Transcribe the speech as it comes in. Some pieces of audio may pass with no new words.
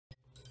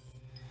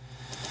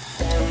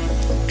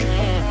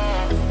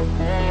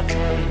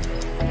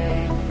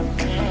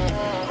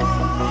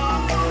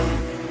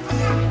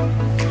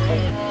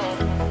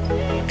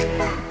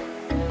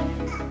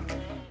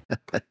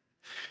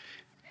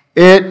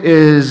It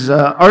is,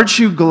 aren't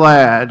you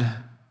glad?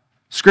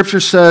 Scripture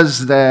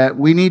says that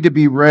we need to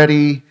be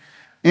ready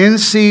in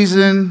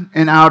season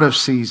and out of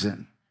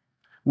season.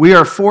 We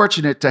are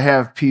fortunate to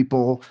have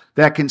people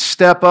that can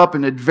step up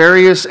in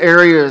various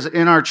areas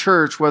in our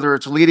church, whether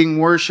it's leading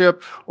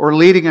worship or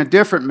leading a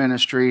different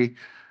ministry.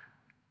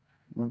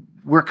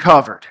 We're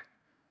covered.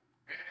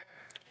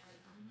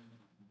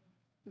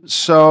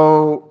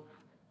 So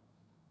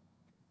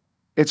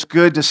it's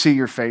good to see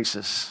your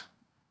faces.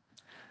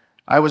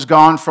 I was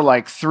gone for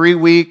like 3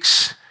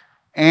 weeks.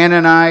 Ann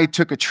and I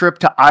took a trip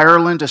to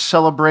Ireland to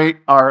celebrate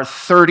our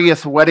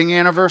 30th wedding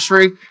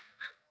anniversary.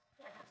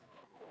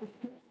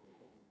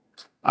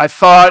 I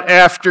thought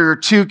after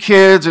 2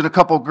 kids and a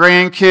couple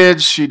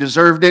grandkids, she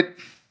deserved it.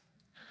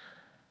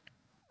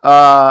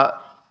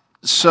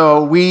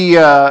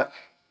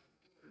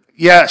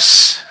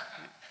 Yes,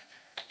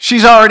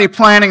 she's already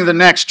planning the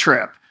next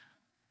trip.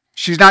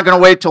 She's not going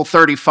to wait till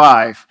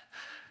 35.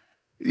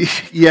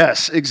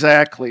 Yes,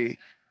 exactly.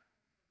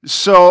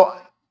 So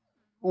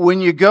when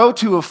you go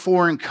to a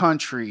foreign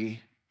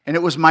country, and it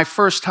was my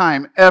first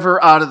time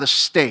ever out of the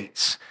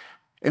States,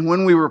 and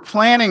when we were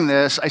planning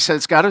this, I said,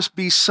 it's got to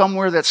be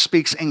somewhere that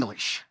speaks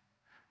English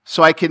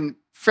so I can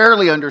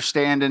fairly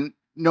understand and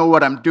know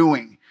what I'm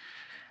doing.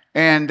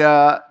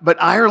 But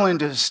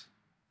Ireland is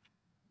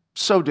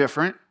so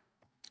different.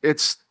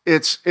 It's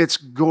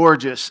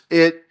gorgeous.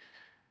 It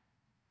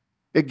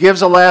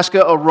gives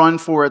Alaska a run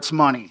for its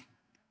money.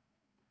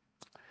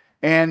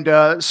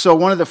 And so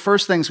one of the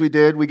first things we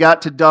did, we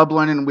got to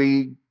Dublin and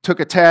we took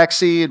a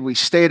taxi and we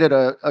stayed at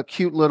a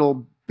cute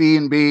little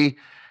B&B.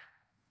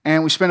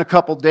 And we spent a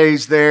couple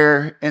days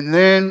there. And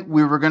then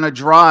we were going to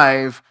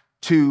drive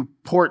to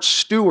Port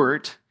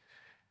Stewart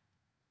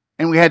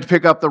and we had to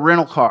pick up the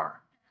rental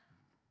car.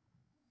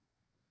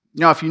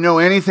 Now, if you know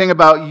anything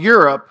about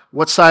Europe,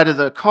 what side of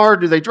the car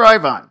do they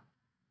drive on?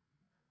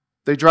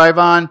 They drive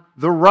on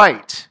the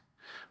right.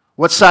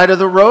 What side of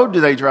the road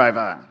do they drive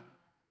on?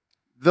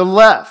 The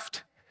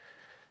left.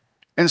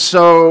 And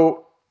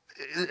so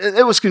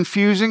it was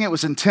confusing. It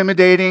was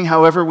intimidating.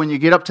 However, when you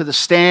get up to the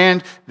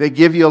stand, they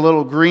give you a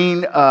little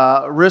green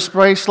wrist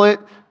bracelet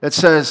that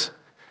says,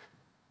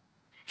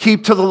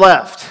 keep to the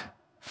left,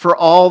 for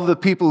all the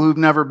people who've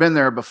never been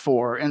there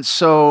before. And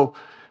so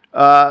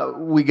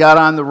we got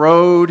on the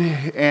road,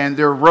 and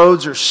their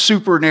roads are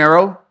super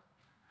narrow.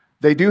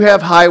 They do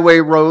have highway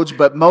roads,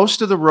 but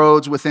most of the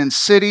roads within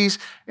cities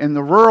and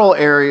the rural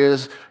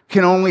areas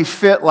can only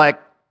fit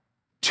like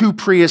 2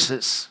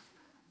 Priuses.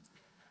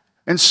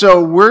 And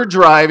so we're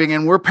driving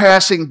and we're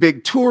passing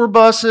big tour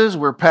buses,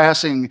 we're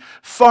passing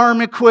farm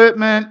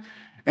equipment,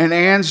 and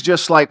Ann's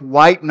just like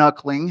white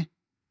knuckling.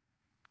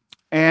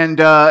 And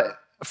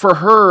for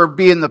her,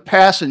 being the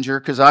passenger,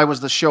 because I was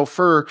the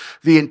chauffeur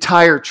the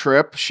entire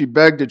trip, she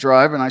begged to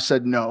drive, and I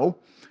said no.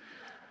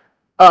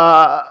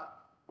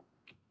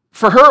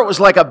 For her, it was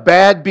like a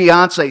bad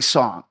Beyonce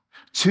song.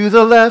 To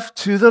the left,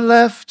 to the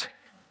left.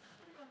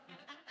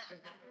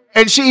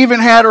 And she even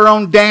had her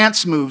own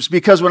dance moves,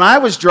 because when I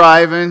was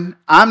driving,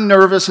 I'm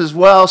nervous as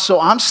well,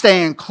 so I'm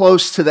staying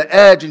close to the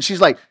edge, and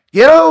she's like,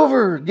 get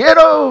over, get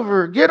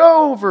over, get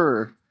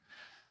over.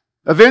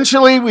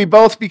 Eventually, we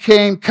both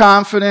became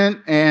confident,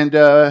 and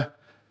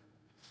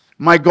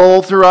my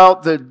goal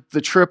throughout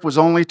the trip was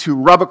only to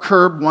rub a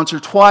curb once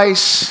or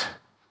twice.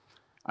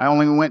 I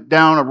only went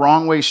down a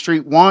wrong-way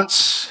street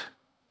once,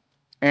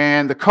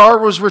 and the car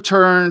was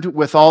returned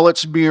with all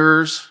its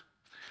mirrors.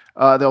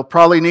 They'll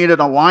probably need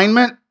an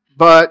alignment,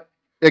 but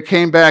it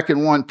came back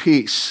in one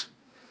piece.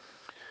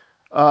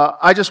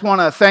 I just want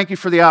to thank you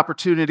for the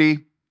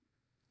opportunity,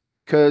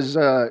 because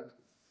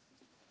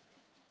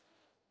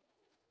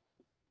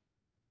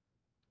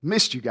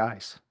missed you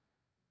guys.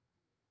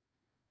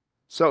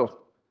 So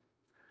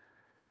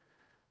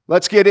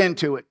let's get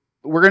into it.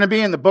 We're going to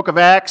be in the book of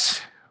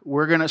Acts.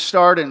 We're going to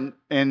start in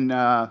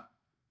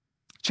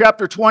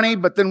chapter 20,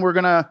 but then we're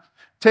going to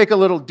take a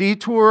little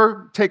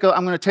detour. I'm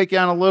going to take you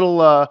on a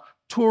little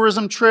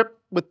tourism trip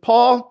with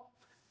Paul.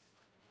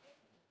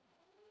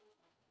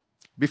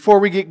 Before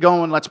we get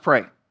going, let's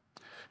pray.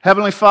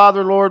 Heavenly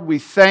Father, Lord, we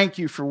thank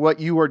you for what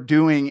you are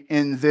doing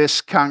in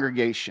this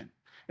congregation,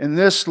 in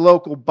this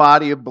local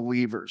body of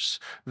believers.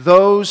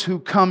 Those who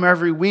come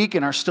every week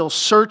and are still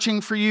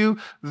searching for you,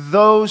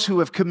 those who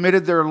have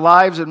committed their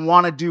lives and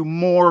want to do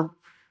more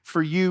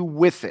for you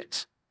with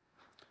it.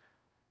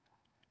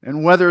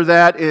 And whether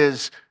that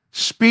is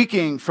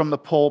speaking from the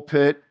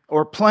pulpit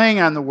or playing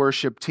on the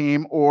worship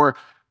team or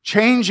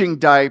changing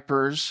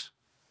diapers,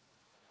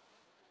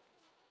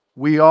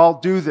 we all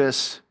do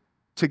this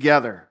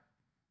together.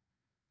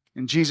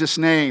 In Jesus'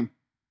 name,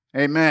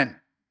 amen.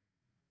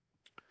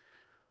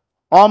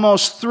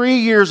 Almost 3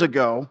 years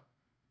ago,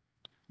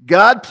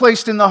 God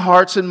placed in the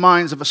hearts and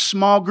minds of a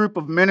small group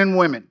of men and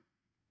women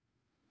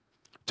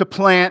to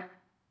plant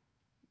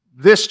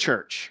this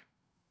church.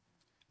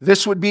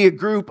 This would be a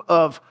group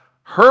of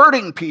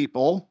hurting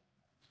people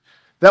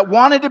that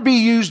wanted to be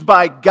used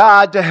by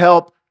God to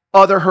help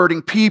other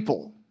hurting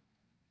people.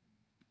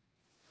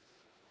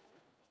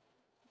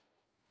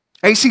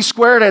 AC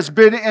Squared has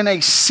been in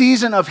a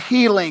season of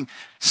healing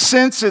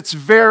since its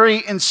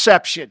very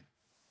inception.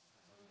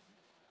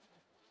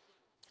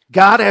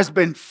 God has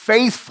been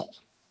faithful.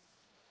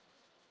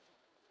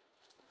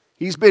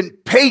 He's been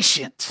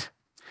patient.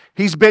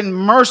 He's been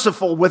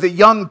merciful with a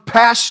young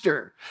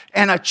pastor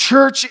and a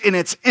church in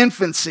its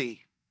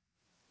infancy.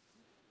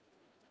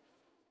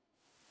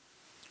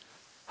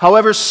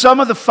 However,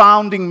 some of the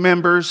founding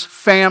members,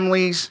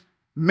 families,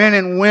 men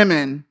and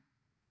women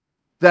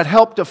that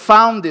helped to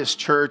found this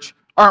church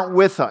aren't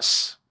with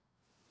us.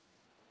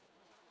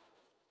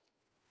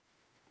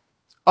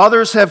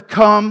 Others have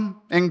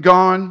come and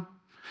gone.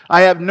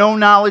 I have no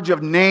knowledge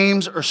of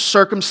names or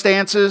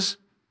circumstances,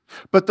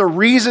 but the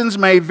reasons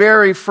may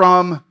vary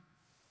from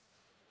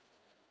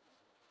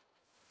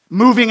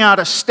moving out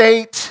of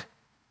state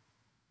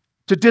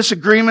to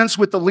disagreements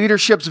with the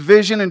leadership's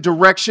vision and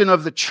direction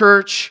of the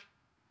church.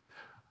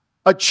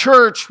 A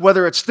church,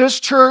 whether it's this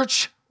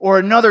church or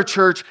another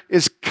church,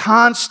 is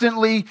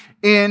constantly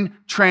in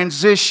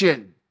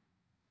transition.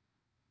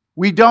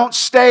 We don't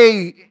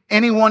stay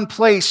any one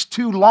place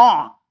too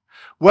long.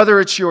 Whether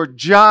it's your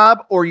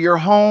job or your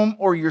home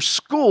or your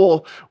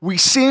school, we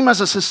seem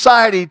as a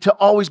society to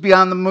always be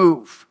on the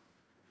move.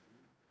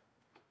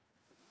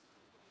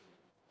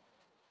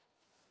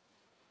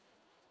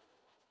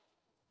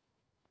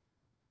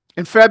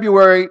 In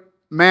February,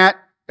 Matt,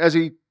 as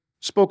he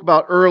spoke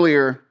about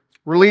earlier,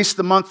 released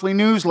the monthly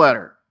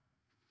newsletter.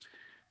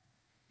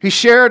 He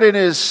shared in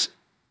his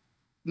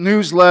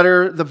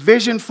newsletter the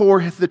vision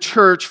for the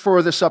church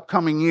for this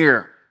upcoming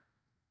year.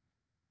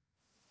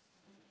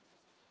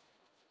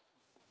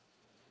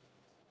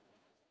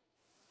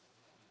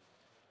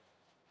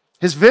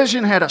 His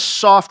vision had a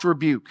soft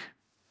rebuke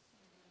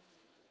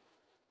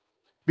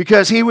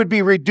because he would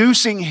be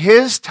reducing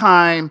his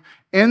time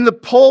in the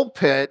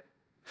pulpit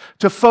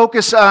to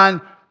focus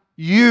on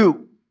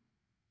you,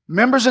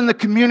 members in the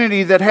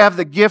community that have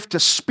the gift to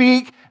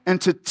speak and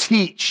to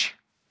teach.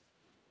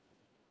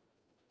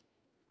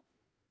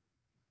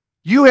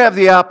 You have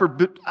the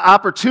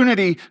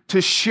opportunity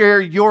to share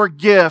your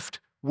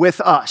gift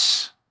with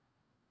us.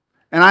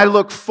 And I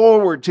look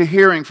forward to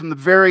hearing from the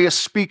various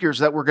speakers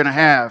that we're going to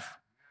have.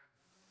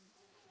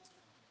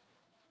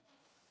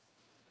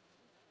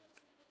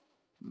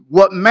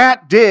 What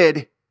Matt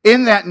did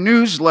in that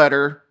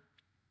newsletter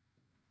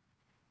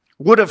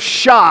would have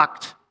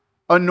shocked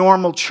a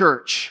normal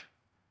church.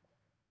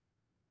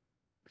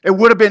 It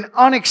would have been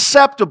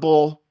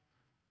unacceptable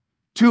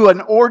to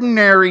an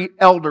ordinary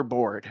elder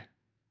board.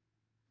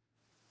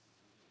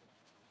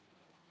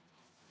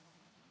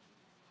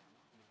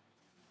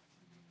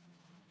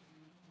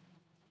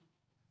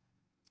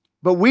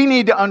 But we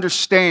need to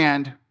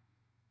understand,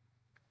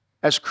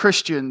 as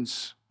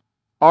Christians,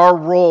 our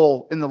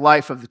role in the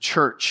life of the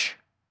church.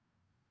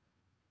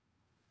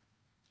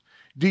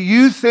 Do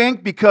you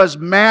think because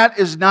Matt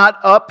is not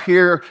up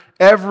here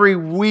every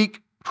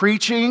week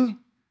preaching,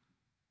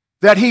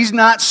 that he's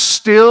not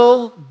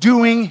still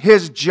doing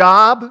his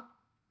job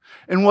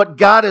and what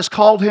God has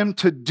called him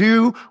to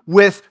do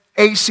with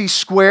AC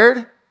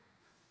Squared?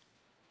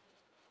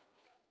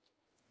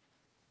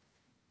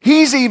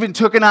 He's even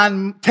taken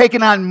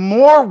on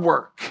more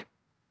work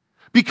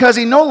because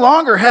he no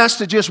longer has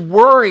to just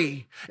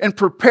worry and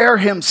prepare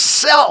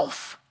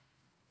himself.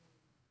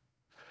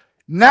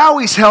 Now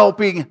he's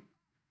helping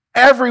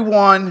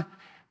everyone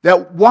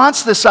that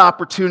wants this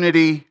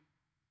opportunity.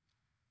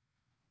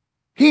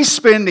 He's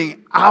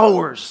spending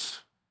hours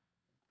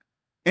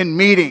in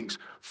meetings,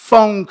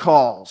 phone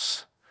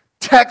calls,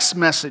 text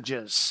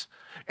messages,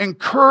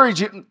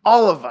 encouraging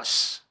all of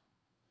us.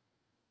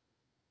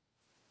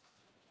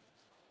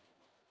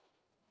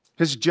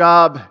 His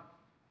job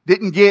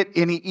didn't get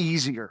any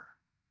easier.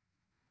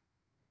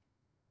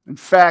 In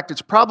fact,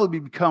 it's probably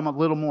become a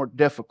little more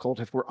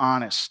difficult if we're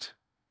honest.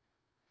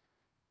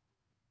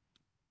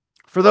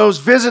 For those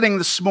visiting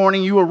this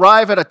morning, you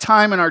arrive at a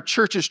time in our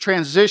church's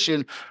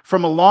transition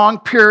from a long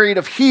period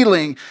of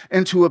healing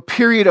into a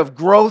period of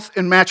growth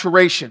and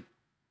maturation.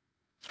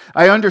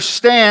 I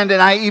understand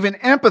and I even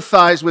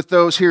empathize with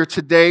those here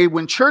today.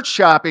 When church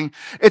shopping,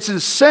 it's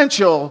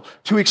essential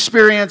to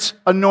experience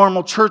a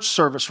normal church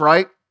service,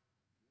 right?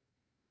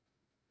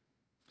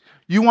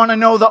 You want to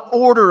know the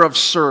order of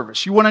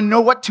service. You want to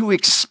know what to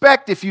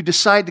expect if you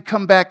decide to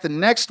come back the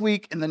next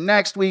week and the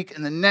next week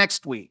and the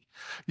next week.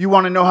 You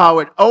want to know how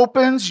it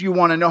opens. You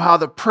want to know how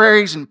the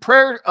praise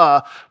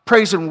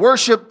and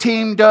worship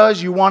team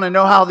does. You want to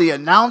know how the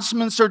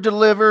announcements are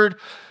delivered.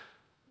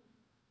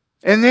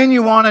 And then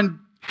you want to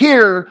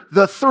hear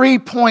the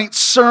 3-point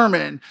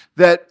sermon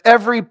that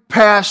every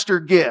pastor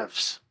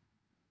gives.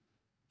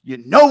 You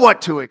know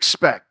what to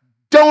expect.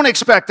 Don't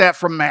expect that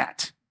from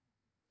Matt.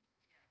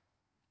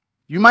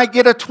 You might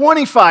get a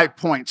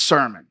 25-point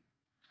sermon.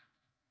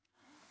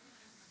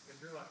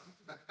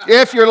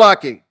 If you're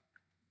lucky.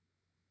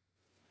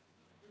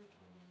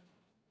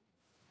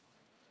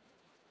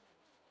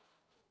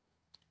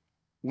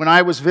 When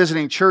I was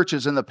visiting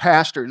churches and the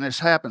pastor, and this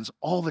happens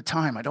all the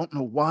time, I don't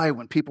know why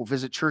when people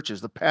visit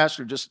churches, the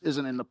pastor just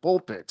isn't in the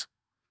pulpit.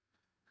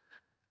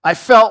 I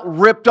felt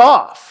ripped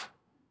off.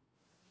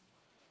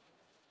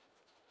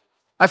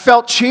 I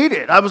felt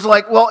cheated. I was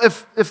like, well,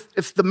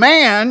 if the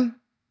man,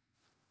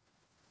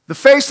 the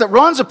face that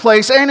runs a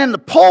place, ain't in the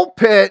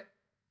pulpit,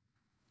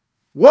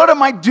 what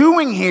am I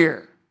doing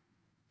here?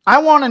 I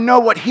want to know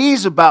what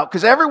he's about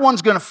because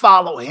everyone's going to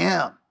follow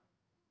him.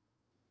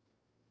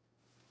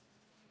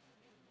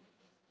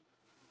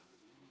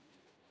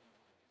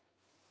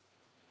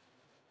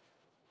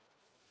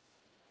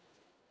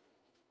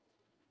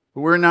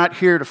 But we're not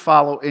here to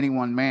follow any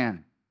one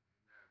man.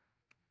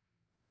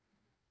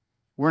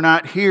 We're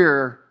not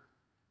here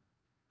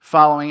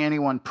following any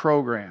one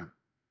program.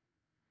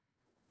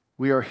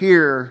 We are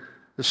here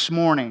this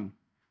morning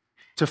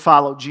to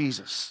follow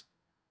Jesus.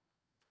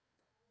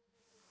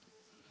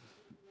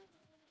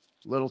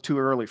 A little too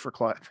early for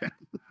clapping.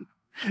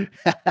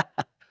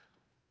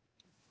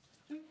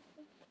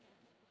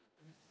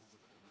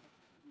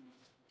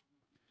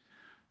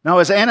 Now,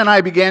 as Ann and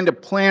I began to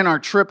plan our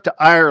trip to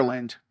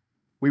Ireland,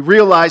 we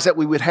realized that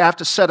we would have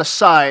to set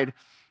aside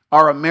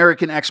our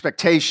American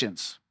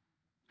expectations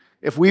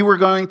if we were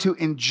going to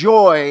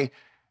enjoy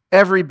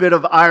every bit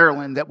of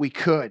Ireland that we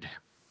could.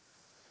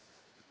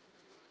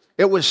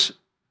 It was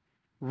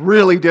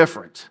really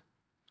different.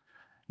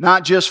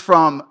 Not just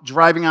from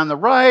driving on the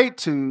right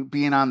to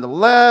being on the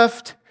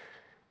left.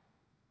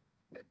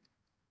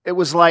 It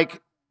was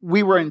like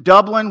we were in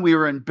Dublin, we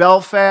were in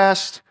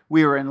Belfast,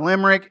 we were in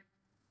Limerick,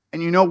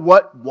 and you know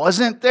what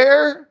wasn't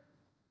there?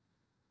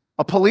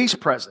 A police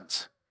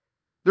presence.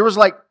 There was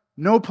like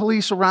no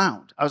police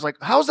around. I was like,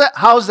 how's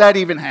that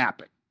even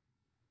happen?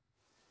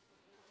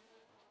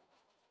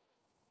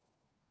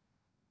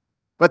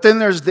 But then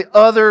there's the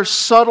other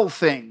subtle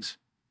things,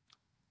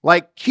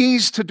 like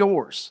keys to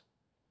doors.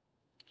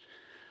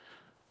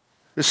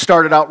 This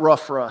started out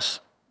rough for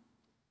us.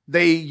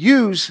 They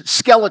use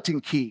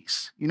skeleton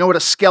keys. You know what a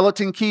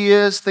skeleton key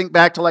is? Think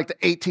back to like the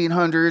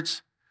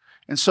 1800s.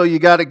 And so you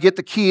got to get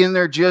the key in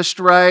there just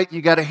right.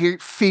 You got to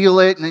feel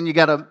it, and then you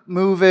got to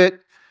move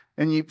it,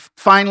 and you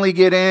finally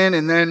get in.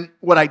 And then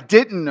what I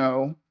didn't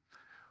know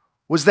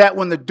was that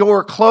when the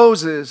door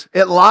closes,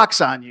 it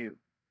locks on you.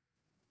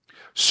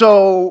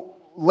 So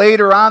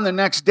later on the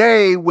next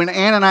day, when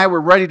Ann and I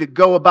were ready to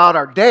go about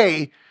our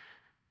day,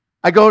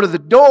 I go to the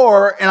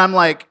door, and I'm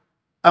like,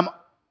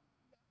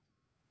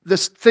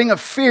 this thing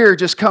of fear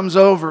just comes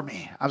over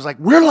me. I was like,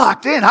 we're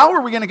locked in. How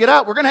are we going to get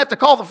out? We're going to have to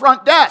call the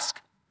front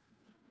desk.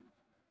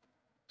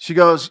 She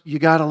goes, you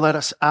got to let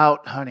us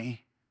out,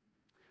 honey.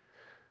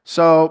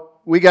 So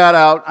we got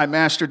out. I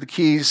mastered the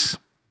keys.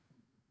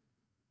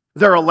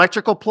 They're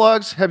electrical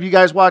plugs. Have you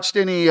guys watched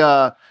any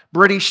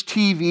British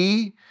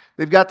TV?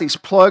 They've got these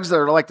plugs that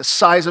are like the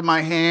size of my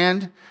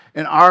hand,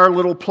 and our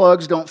little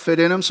plugs don't fit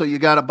in them, so you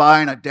got to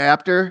buy an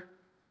adapter.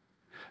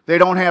 They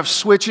don't have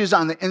switches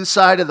on the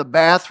inside of the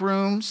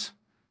bathrooms.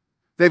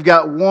 They've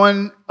got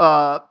one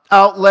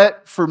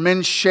outlet for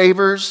men's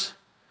shavers.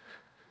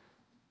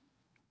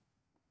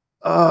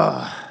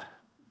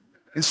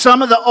 In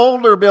some of the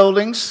older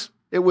buildings,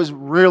 it was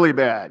really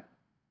bad.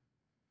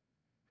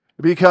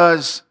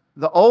 Because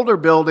the older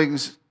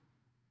buildings,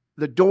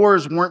 the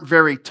doors weren't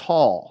very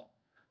tall.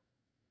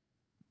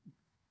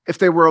 If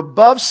they were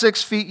above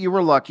 6 feet, you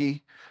were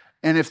lucky.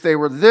 And if they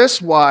were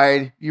this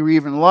wide, you were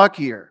even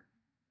luckier.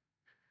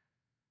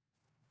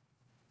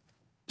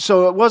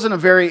 So it wasn't a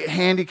very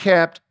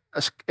handicapped,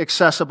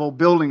 accessible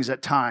buildings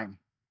at time.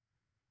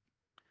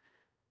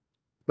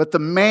 But the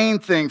main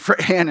thing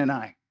for Ann and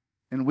I,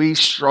 and we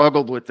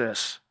struggled with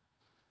this,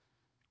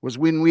 was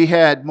when we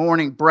had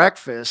morning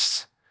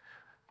breakfasts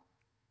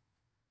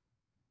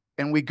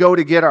and we go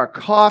to get our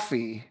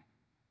coffee,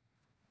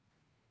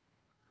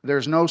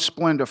 there's no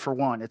Splenda for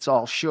one. It's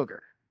all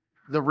sugar,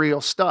 the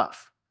real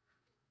stuff.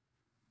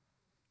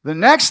 The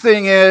next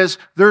thing is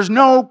there's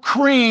no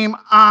cream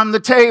on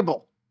the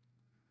table.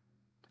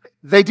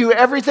 They do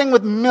everything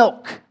with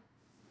milk.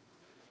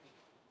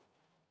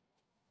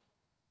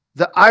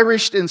 The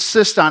Irish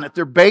insist on it.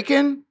 Their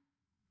bacon,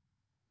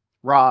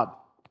 Rob.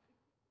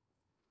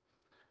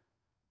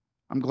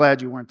 I'm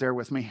glad you weren't there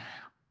with me.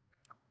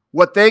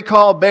 What they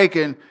call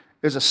bacon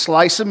is a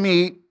slice of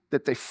meat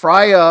that they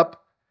fry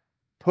up,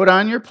 put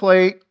on your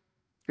plate.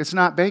 It's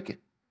not bacon.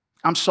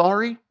 I'm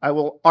sorry. I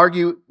will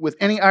argue with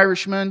any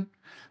Irishman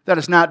that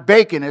it's not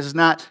bacon. It's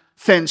not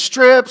thin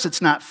strips.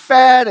 It's not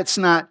fat. It's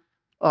not...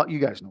 you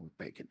guys know what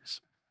bacon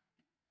is.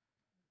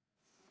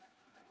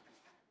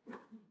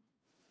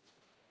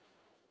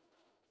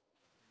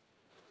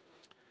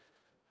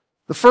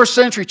 The first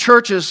century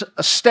churches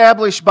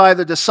established by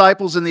the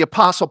disciples and the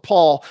Apostle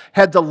Paul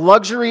had the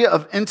luxury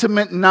of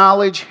intimate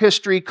knowledge,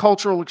 history,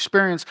 cultural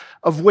experience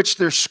of which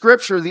their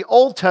scripture, the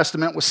Old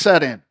Testament, was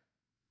set in.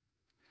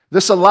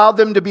 This allowed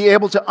them to be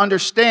able to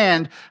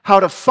understand how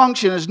to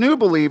function as new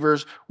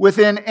believers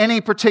within any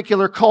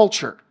particular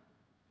culture.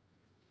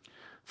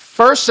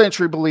 First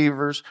century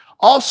believers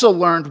also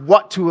learned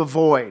what to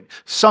avoid.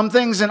 Some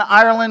things in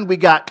Ireland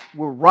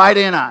we're right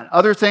in on.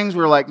 Other things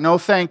we're like, no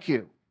thank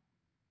you.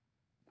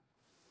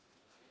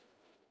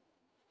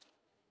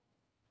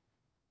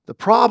 The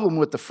problem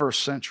with the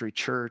first century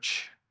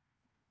church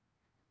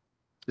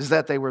is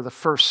that they were the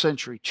first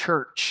century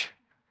church.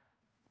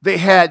 They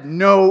had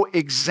no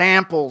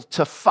example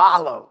to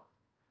follow.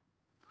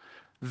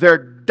 Their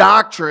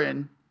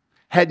doctrine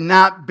had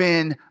not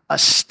been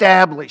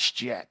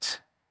established yet.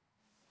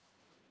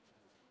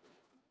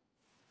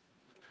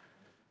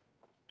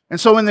 And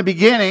so in the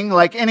beginning,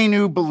 like any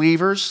new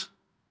believers,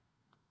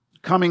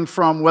 coming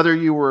from whether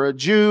you were a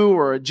Jew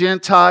or a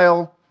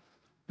Gentile,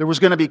 there was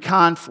going to be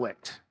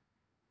conflict.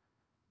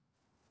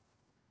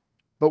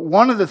 But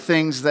one of the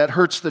things that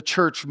hurts the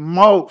church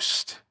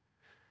most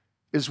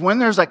is when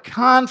there's a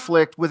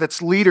conflict with its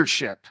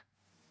leadership.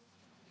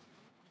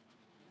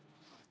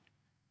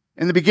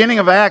 In the beginning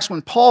of Acts,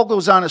 when Paul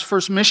goes on his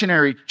first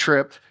missionary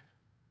trip,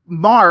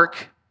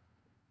 Mark,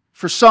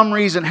 for some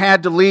reason,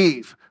 had to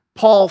leave.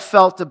 Paul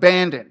felt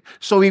abandoned.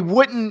 So he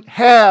wouldn't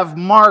have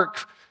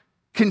Mark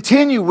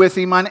continue with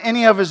him on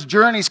any of his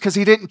journeys because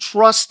he didn't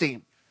trust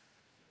him.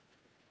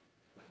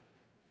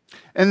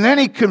 And then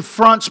he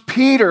confronts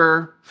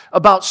Peter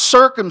about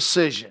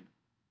circumcision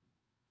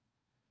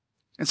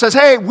and says,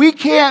 hey, we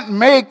can't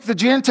make the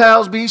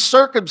Gentiles be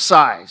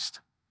circumcised.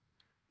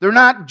 They're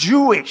not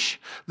Jewish.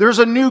 There's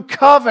a new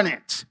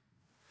covenant.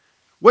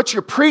 What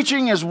you're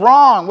preaching is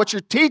wrong. What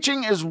you're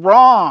teaching is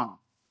wrong.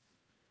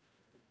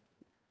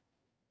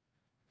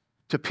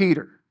 To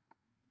Peter,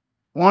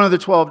 one of the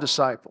 12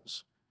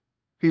 disciples,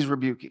 he's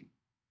rebuking.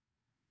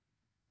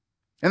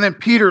 And then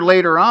Peter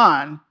later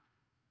on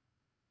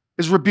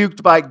is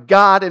rebuked by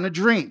God in a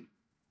dream.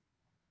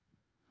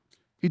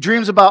 He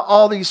dreams about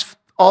all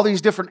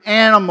these different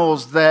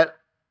animals that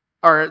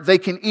they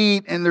can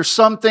eat, and there's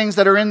some things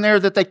that are in there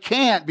that they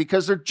can't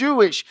because they're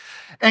Jewish.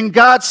 And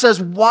God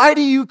says, why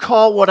do you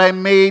call what I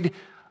made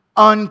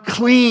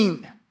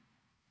unclean?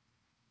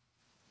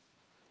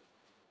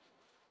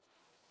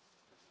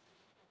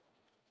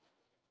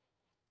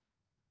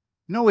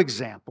 No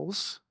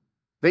examples.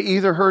 They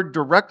either heard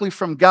directly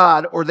from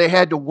God or they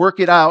had to work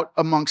it out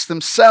amongst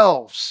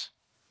themselves.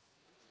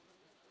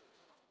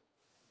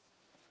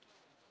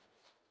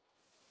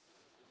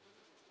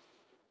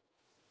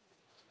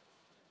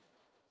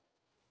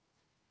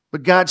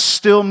 But God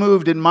still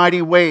moved in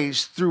mighty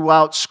ways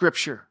throughout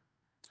Scripture,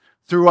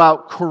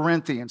 throughout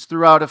Corinthians,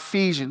 throughout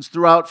Ephesians,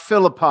 throughout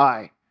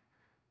Philippi.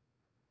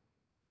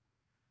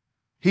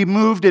 He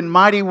moved in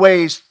mighty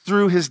ways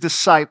through His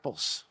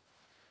disciples.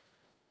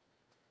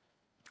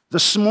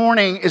 This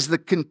morning is the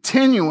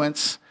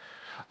continuance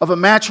of a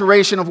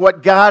maturation of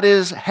what God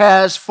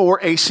has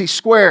for AC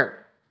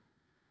Square.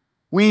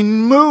 We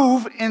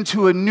move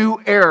into a new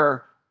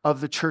era of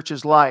the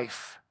church's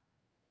life.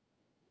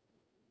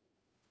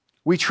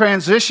 We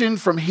transition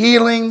from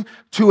healing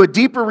to a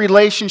deeper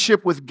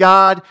relationship with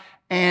God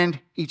and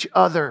each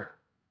other.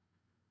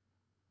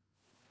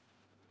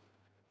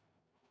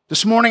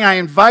 This morning, I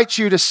invite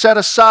you to set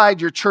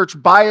aside your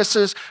church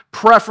biases,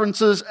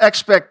 preferences,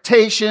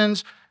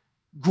 expectations,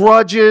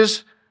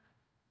 grudges,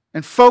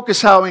 and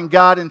focus how in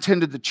God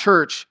intended the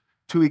church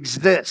to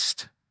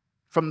exist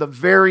from the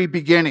very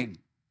beginning.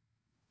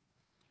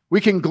 We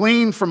can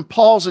glean from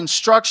Paul's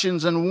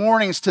instructions and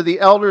warnings to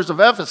the elders of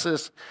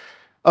Ephesus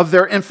of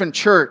their infant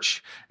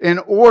church in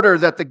order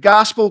that the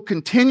gospel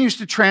continues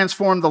to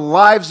transform the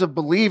lives of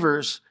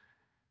believers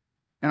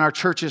in our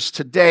churches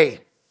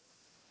today.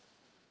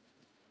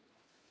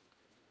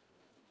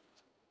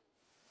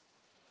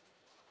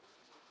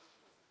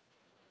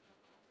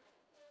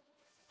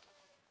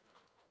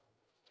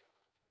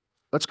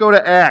 Let's go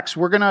to Acts.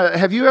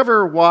 Have you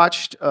ever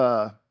watched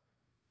a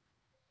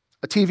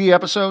TV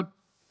episode?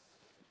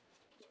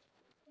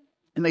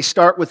 And they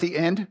start with the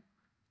end?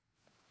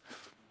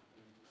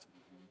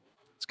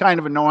 It's kind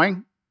of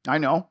annoying, I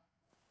know.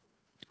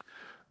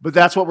 But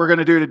that's what we're going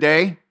to do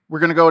today. We're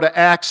going to go to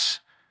Acts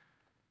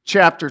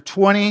chapter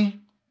 20,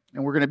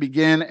 and we're going to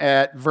begin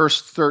at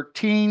verse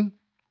 13.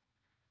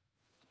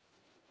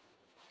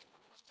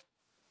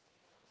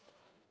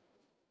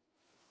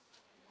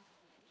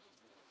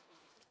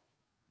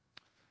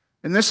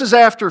 And this is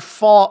after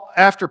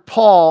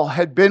Paul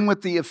had been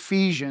with the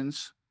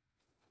Ephesians,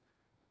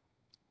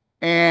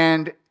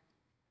 and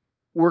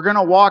we're going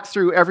to walk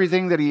through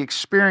everything that he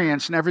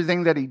experienced and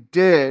everything that he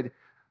did,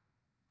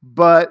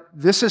 but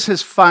this is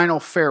his final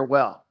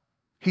farewell.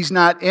 He's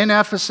not in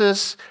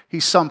Ephesus,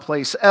 he's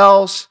someplace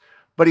else,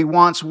 but he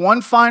wants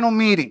one final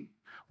meeting,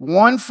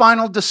 one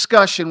final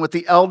discussion with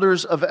the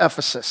elders of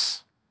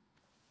Ephesus.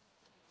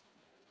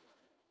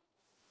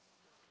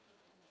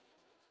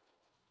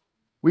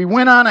 We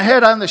went on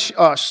ahead on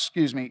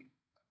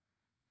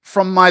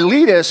From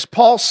Miletus,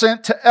 Paul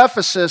sent to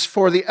Ephesus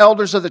for the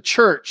elders of the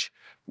church.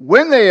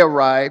 When they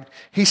arrived,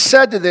 he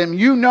said to them,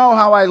 "You know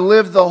how I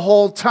lived the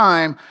whole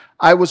time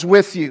I was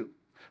with you.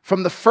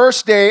 From the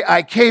first day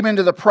I came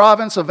into the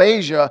province of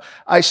Asia,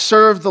 I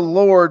served the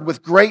Lord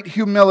with great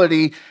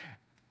humility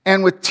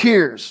and with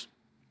tears.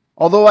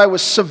 Although I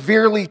was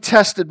severely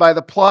tested by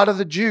the plot of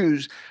the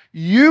Jews,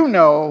 you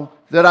know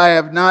that I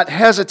have not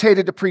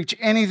hesitated to preach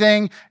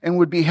anything and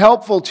would be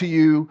helpful to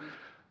you,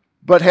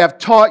 but have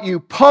taught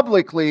you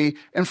publicly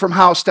and from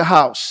house to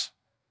house.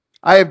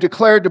 I have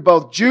declared to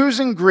both Jews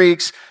and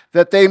Greeks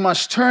that they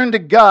must turn to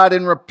God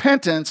in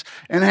repentance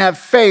and have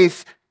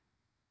faith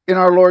in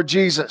our Lord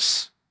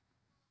Jesus.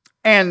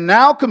 And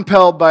now,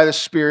 compelled by the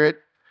Spirit,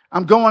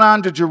 I'm going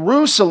on to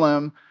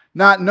Jerusalem,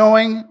 not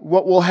knowing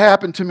what will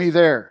happen to me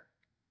there.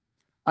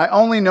 I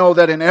only know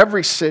that in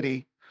every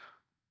city,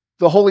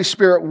 the Holy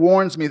Spirit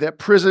warns me that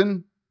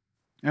prison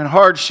and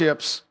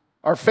hardships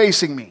are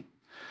facing me.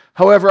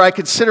 However, I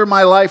consider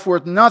my life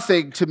worth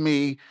nothing to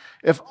me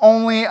if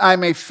only I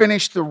may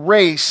finish the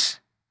race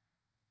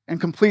and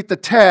complete the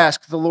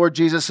task the Lord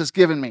Jesus has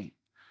given me,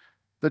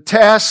 the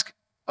task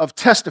of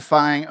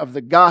testifying of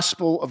the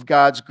gospel of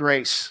God's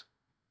grace.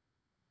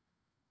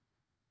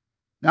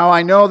 Now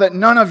I know that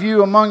none of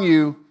you, among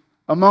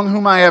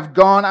whom I have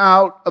gone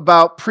out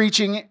about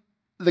preaching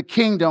the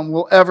kingdom,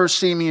 will ever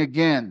see me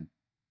again.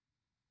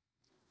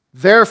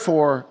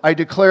 Therefore, I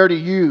declare to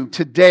you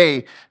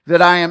today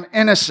that I am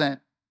innocent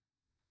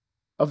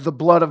of the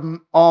blood of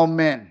all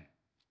men.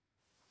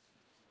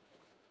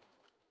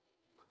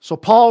 So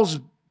Paul's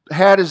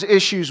had his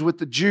issues with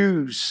the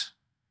Jews.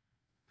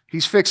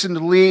 He's fixing to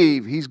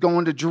leave. He's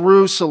going to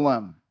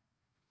Jerusalem.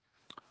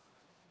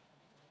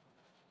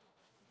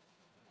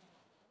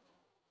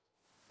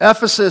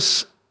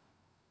 Ephesus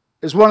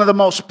is one of the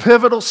most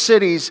pivotal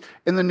cities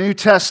in the New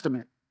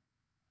Testament.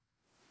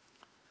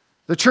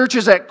 The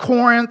churches at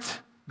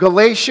Corinth,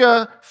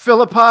 Galatia,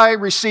 Philippi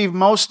receive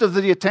most of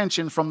the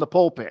attention from the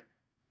pulpit.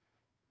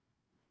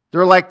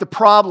 They're like the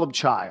problem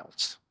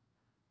childs.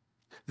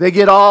 They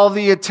get all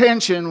the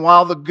attention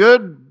while the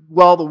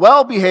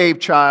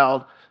well-behaved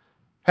child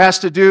has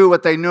to do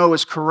what they know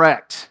is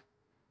correct,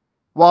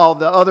 while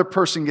the other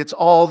person gets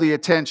all the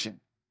attention.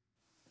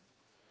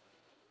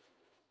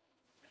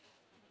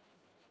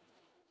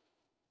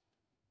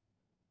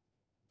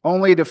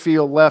 Only to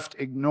feel left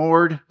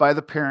ignored by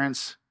the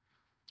parents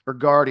or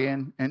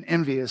guardian and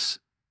envious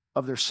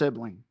of their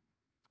sibling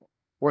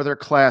or their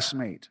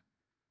classmate.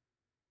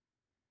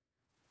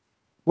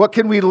 What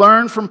can we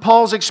learn from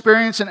Paul's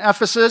experience in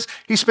Ephesus?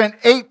 He spent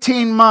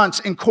 18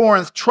 months in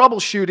Corinth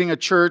troubleshooting a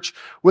church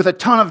with a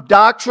ton of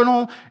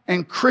doctrinal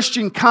and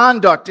Christian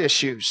conduct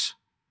issues.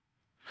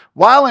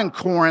 While in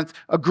Corinth,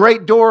 a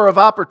great door of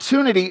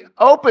opportunity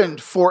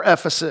opened for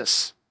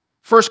Ephesus.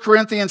 1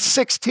 Corinthians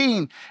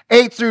 16,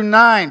 8 through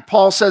 9,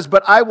 Paul says,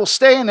 "But I will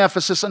stay in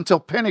Ephesus until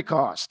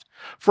Pentecost,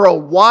 for a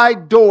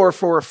wide door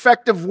for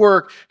effective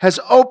work has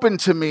opened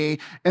to me,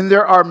 and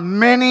there are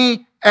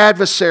many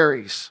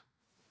adversaries."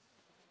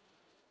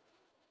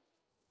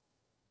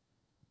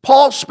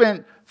 Paul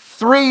spent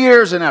 3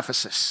 years in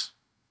Ephesus,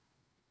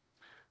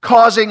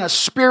 causing a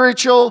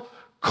spiritual,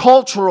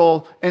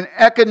 cultural, and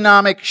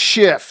economic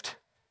shift,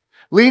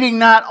 leading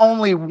not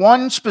only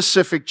one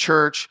specific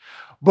church,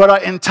 but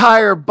an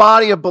entire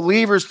body of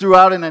believers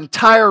throughout an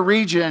entire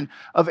region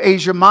of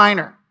Asia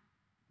Minor,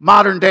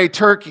 modern-day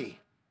Turkey.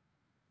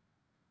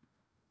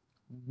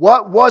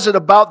 What was it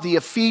about the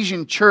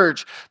Ephesian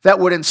church that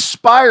would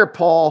inspire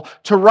Paul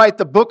to write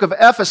the book of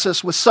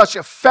Ephesus with such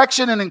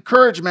affection and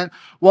encouragement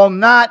while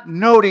not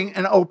noting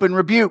an open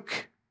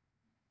rebuke?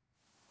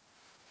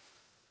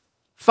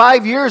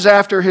 5 years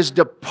after his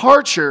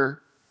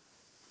departure,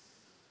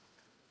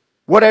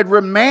 what had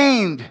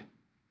remained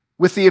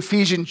with the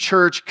Ephesian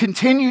church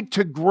continued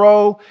to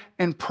grow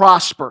and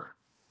prosper.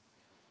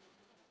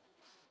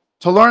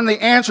 To learn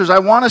the answers, I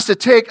want us to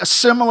take a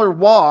similar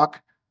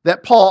walk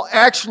that Paul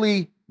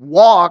actually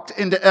walked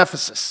into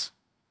Ephesus.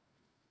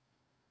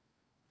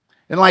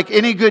 And like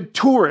any good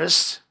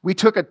tourist, we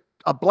took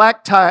a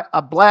black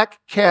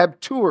cab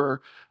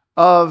tour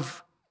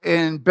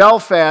in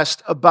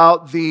Belfast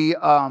about the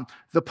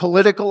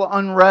political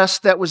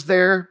unrest that was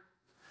there,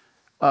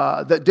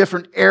 the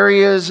different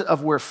areas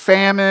of where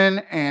famine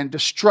and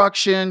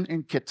destruction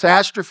and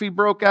catastrophe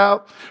broke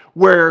out,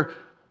 where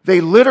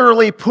they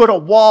literally put a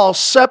wall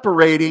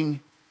separating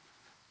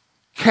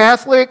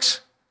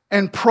Catholics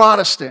and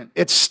Protestant.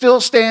 It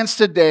still stands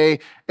today,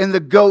 and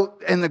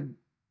the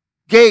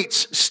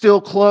gates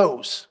still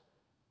close.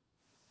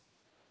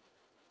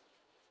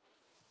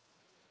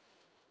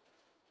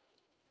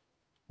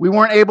 We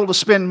weren't able to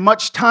spend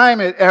much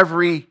time at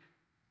every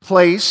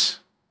place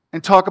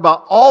and talk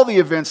about all the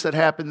events that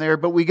happened there,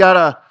 but we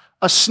got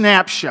a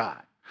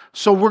snapshot.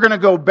 So we're going to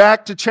go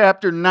back to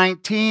chapter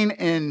 19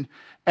 in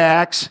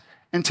Acts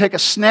and take a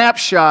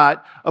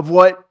snapshot of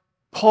what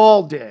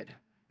Paul did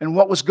and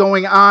what was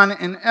going on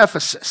in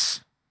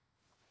Ephesus.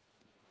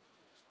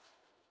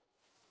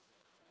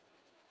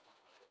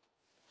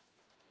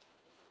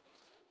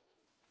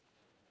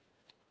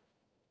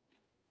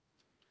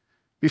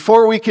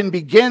 Before we can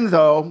begin,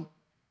 though,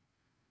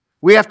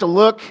 we have to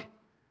look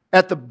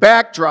at the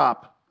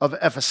backdrop of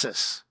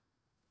Ephesus.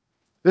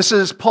 This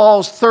is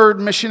Paul's third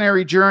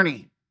missionary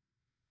journey.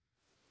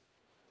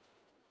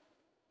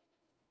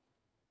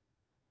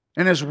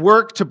 And his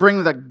work to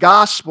bring the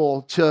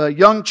gospel to a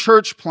young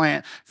church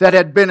plant that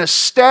had been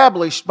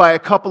established by a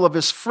couple of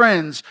his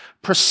friends,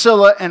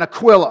 Priscilla and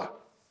Aquila.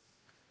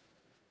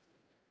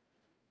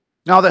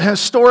 Now, the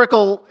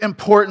historical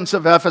importance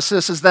of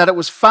Ephesus is that it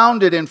was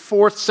founded in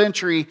 4th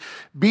century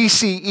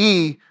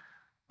BCE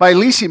by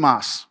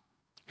Lysimas.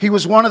 He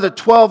was one of the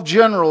 12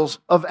 generals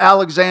of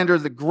Alexander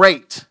the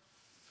Great.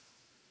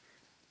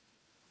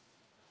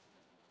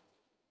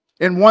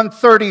 In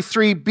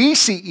 133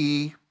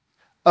 BCE,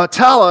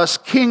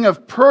 Attalus, king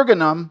of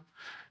Pergamum,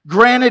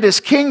 granted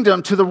his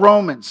kingdom to the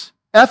Romans.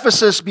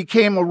 Ephesus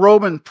became a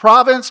Roman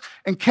province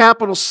and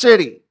capital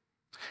city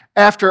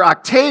after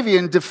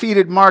Octavian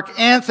defeated Mark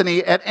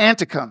Antony at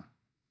Anticum.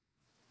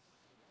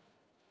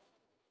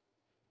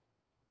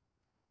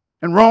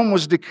 And Rome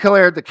was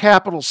declared the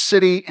capital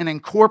city and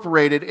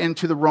incorporated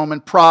into the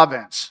Roman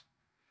province.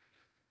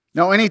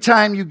 Now,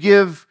 anytime you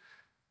give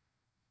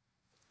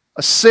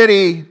a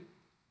city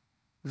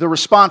the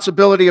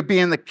responsibility of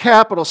being the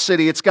capital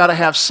city, it's got to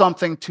have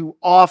something to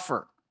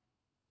offer.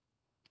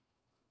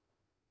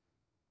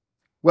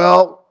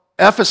 Well,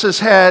 Ephesus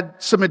had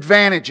some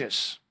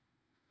advantages.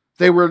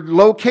 They were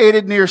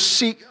located near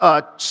sea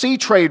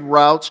trade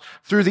routes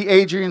through the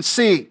Aegean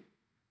Sea.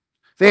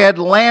 They had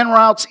land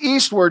routes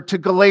eastward to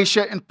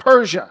Galatia and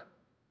Persia.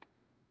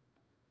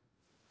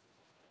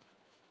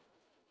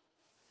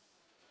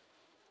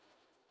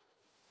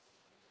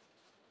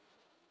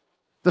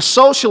 The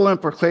social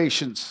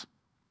implications.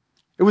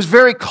 It was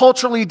very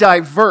culturally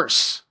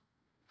diverse.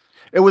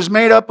 It was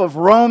made up of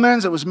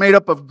Romans, it was made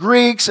up of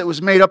Greeks, it was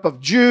made up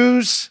of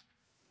Jews.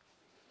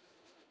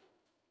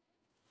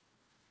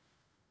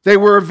 They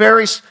were a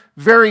very,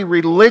 very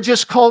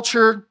religious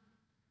culture.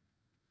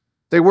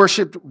 They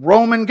worshiped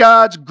Roman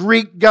gods,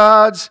 Greek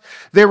gods.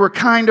 They were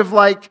kind of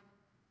like,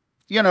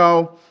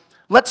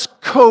 let's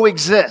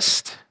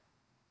coexist.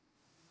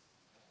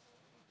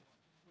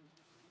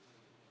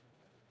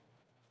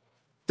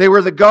 They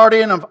were the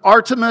guardian of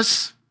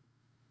Artemis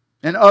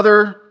and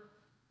other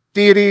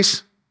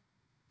deities.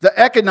 The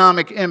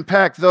economic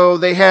impact, though,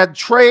 they had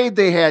trade,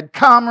 they had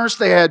commerce,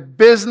 they had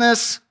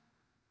business.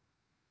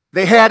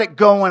 They had it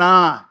going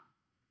on.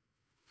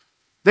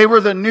 They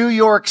were the New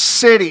York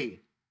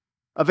City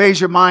of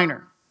Asia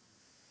Minor.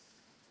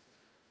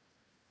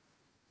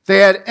 They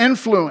had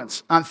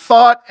influence on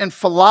thought and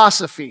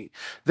philosophy.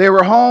 They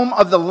were home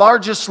of the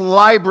largest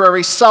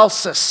library,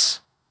 Celsus.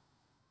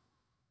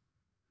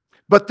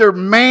 But their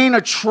main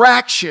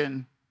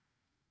attraction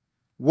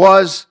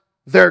was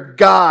their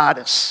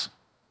goddess,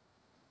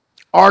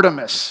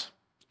 Artemis.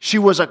 She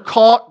was a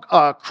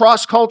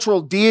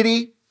cross-cultural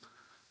deity.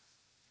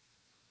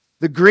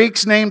 The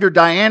Greeks named her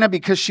Diana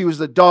because she was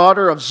the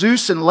daughter of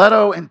Zeus and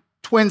Leto and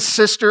twin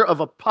sister of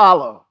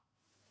Apollo.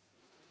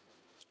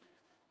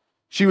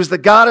 She was the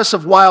goddess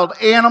of wild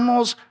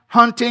animals,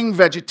 hunting,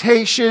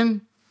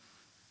 vegetation.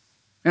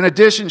 In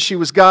addition, she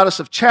was goddess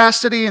of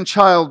chastity and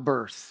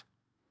childbirth.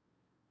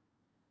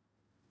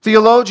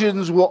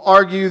 Theologians will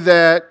argue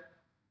that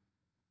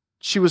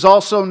she was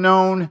also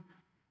known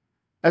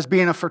as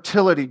being a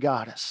fertility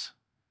goddess.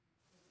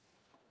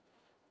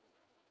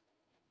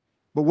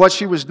 But what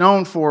she was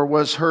known for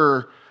was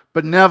her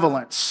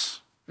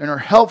benevolence and her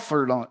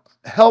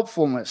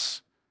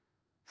helpfulness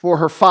for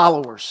her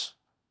followers.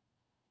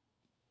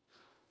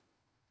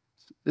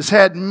 This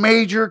had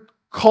major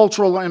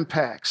cultural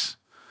impacts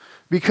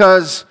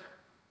because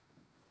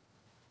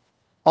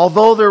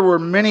although there were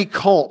many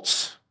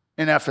cults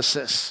in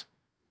Ephesus,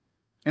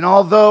 and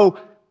although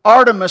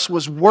Artemis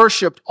was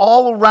worshipped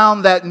all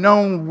around that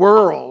known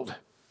world,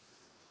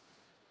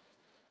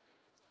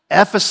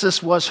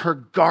 Ephesus was her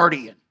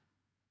guardian.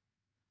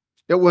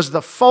 It was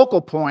the focal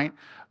point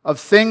of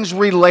things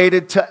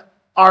related to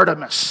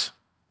Artemis.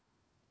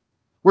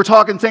 We're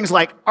talking things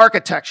like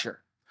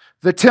architecture.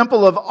 The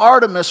temple of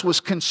Artemis was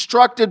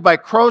constructed by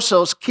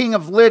Croesus, king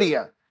of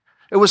Lydia.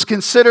 It was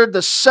considered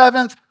the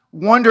seventh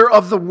wonder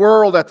of the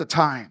world at the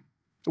time.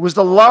 It was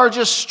the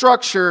largest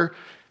structure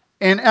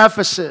in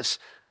Ephesus.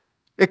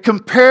 It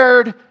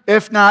compared,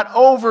 if not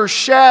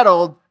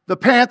overshadowed, the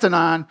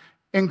Pantheon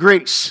in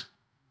Greece.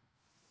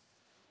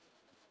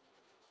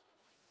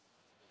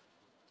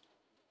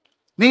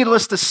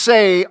 Needless to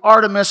say,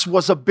 Artemis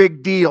was a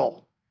big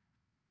deal.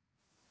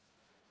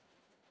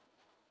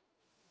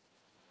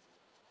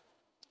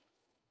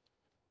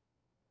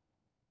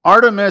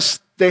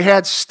 Artemis, they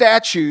had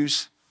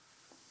statues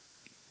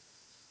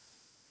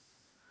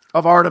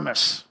of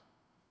Artemis.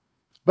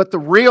 But the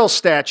real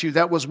statue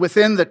that was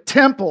within the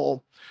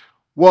temple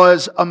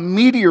was a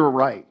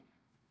meteorite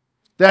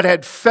that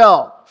had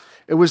fell.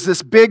 It was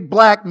this big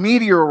black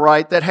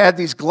meteorite that had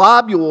these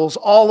globules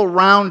all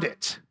around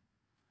it.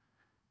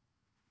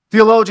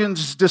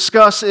 Theologians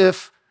discuss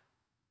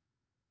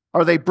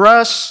are they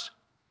breasts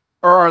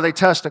or are they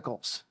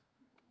testicles?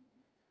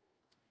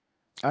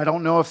 I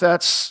don't know if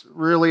that's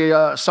really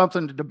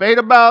something to debate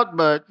about,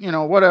 but,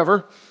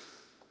 whatever.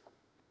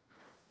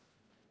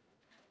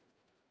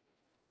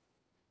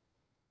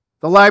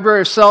 The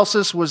Library of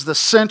Celsus was the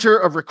center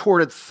of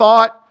recorded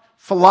thought,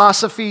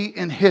 philosophy,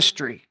 and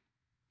history.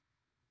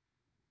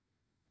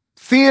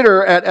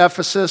 Theater at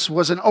Ephesus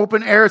was an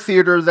open-air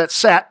theater that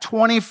sat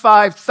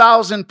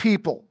 25,000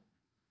 people.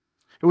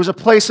 It was a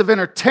place of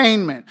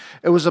entertainment.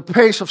 It was a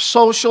place of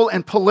social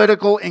and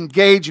political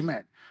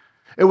engagement.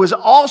 It was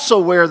also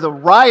where the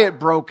riot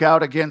broke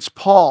out against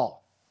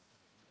Paul.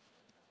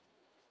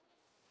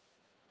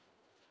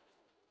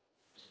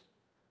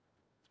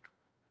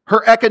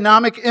 Her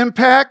economic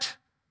impact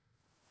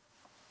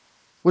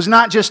was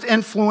not just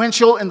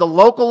influential in the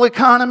local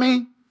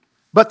economy,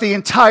 but the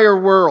entire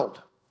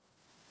world.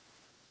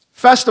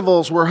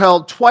 Festivals were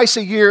held twice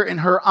a year in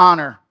her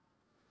honor.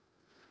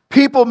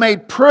 People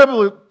made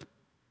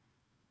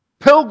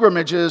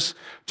pilgrimages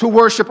to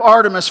worship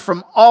Artemis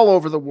from all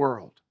over the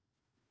world.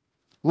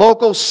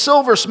 Local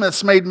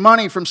silversmiths made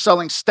money from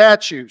selling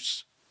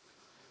statues.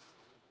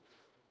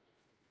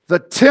 The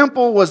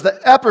temple was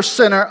the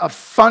epicenter of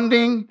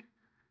funding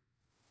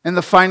in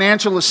the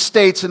financial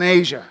estates in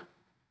Asia.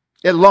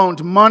 It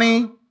loaned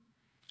money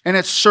and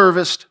it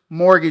serviced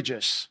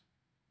mortgages.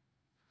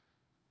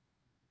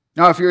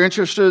 Now, if you're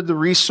interested, the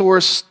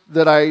resource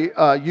that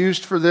I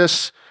used for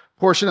this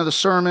portion of the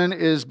sermon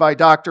is by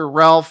Dr.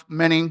 Ralph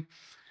Menning,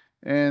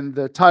 and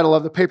the title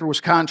of the paper was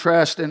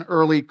Contrast in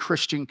Early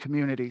Christian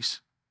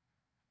Communities.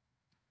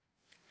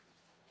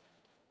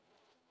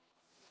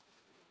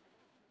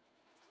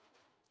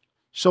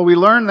 So we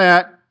learned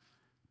that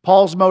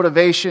Paul's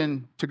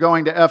motivation to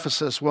going to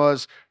Ephesus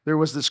was there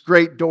was this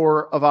great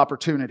door of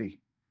opportunity.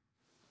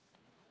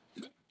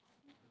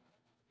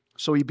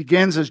 So he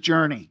begins his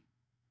journey.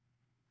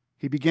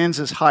 He begins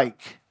his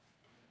hike.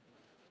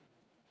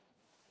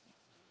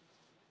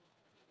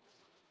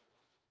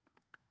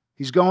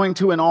 He's going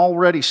to an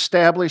already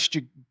established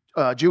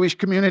Jewish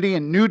community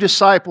and new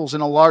disciples in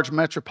a large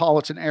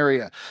metropolitan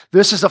area.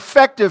 This is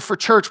effective for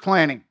church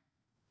planning.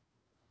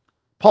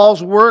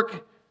 Paul's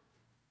work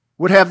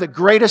would have the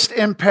greatest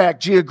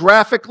impact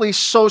geographically,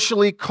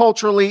 socially,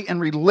 culturally,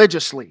 and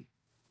religiously.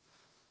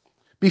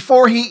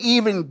 Before he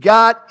even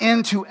got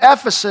into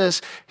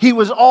Ephesus, he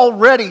was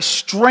already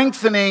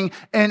strengthening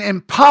and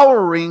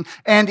empowering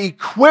and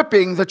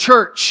equipping the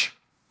church.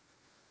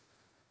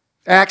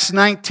 Acts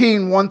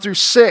 19, 1 through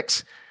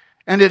 6.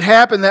 And it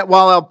happened that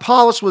while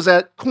Apollos was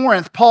at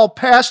Corinth, Paul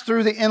passed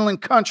through the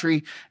inland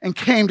country and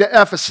came to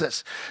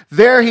Ephesus.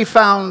 There he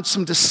found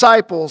some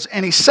disciples,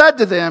 and he said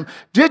to them,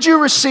 "Did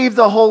you receive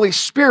the Holy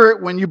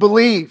Spirit when you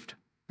believed?"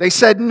 They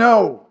said,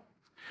 "No,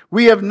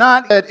 we have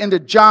not yet into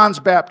John's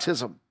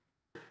baptism."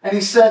 And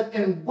he said,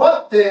 "In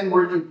what then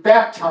were you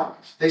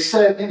baptized?" They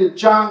said, "Into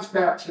John's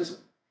baptism."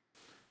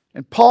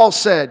 And Paul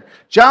said,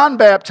 "John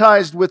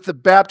baptized with the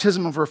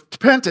baptism of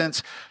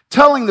repentance,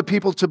 telling the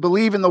people to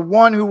believe in the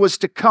one who was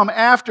to come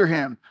after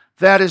him,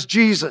 that is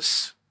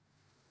Jesus."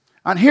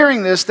 On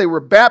hearing this, they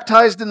were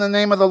baptized in the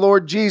name of the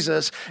Lord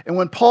Jesus. And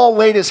when Paul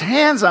laid his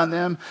hands on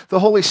them, the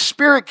Holy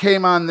Spirit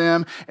came on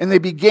them, and they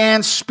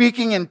began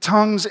speaking in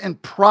tongues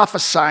and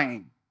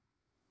prophesying.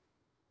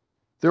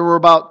 There were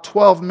about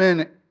 12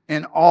 men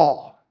in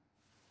all.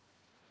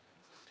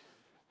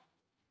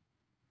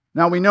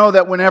 Now we know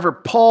that whenever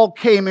Paul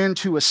came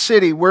into a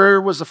city,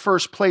 where was the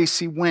first place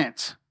he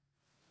went?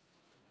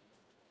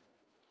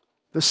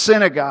 The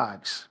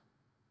synagogues.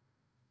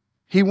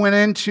 He went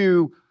in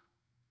to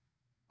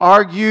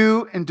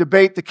argue and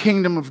debate the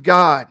kingdom of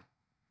God.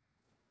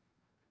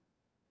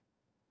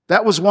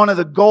 That was one of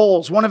the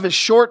goals, one of his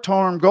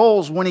short-term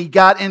goals when he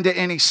got into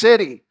any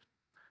city.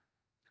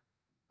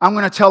 I'm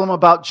going to tell them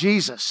about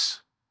Jesus.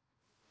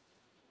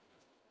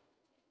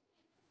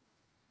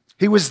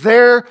 He was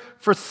there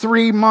for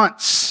 3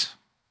 months.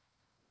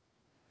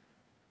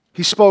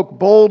 He spoke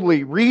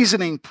boldly,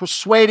 reasoning,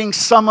 persuading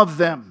some of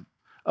them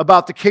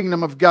about the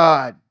kingdom of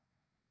God.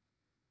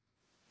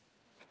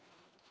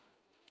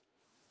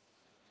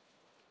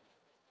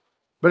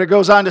 But it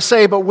goes on to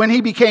say, but when they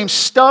became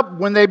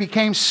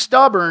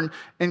stubborn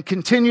and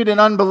continued in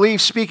unbelief,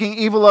 speaking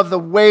evil of the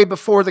way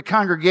before the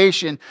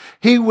congregation,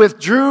 he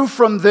withdrew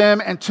from them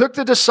and took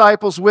the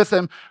disciples with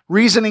him,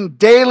 reasoning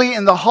daily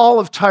in the hall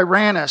of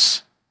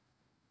Tyrannus.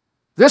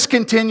 This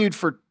continued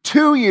for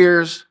 2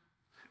 years,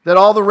 that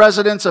all the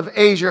residents of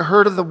Asia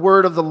heard of the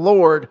word of the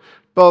Lord,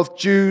 both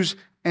Jews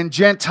and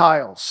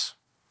Gentiles.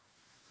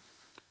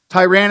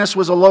 Tyrannus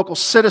was a local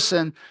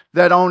citizen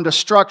that owned a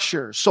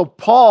structure, so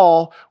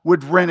Paul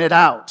would rent it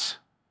out.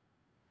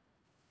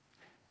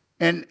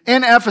 And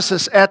in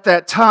Ephesus at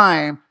that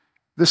time,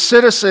 the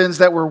citizens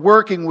that were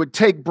working would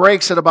take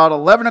breaks at about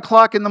 11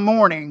 o'clock in the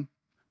morning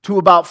to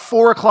about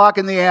 4 o'clock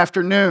in the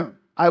afternoon.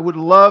 I would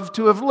love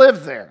to have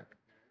lived there.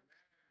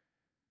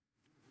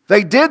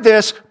 They did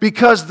this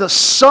because the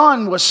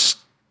sun was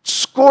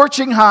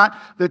scorching hot,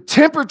 the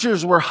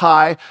temperatures were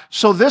high,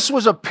 so this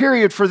was a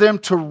period for them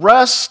to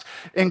rest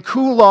and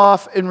cool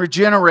off and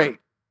regenerate.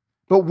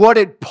 But what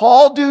did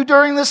Paul do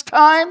during this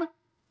time?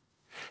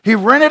 He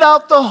rented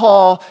out the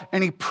hall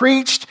and he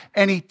preached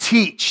and he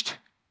taught.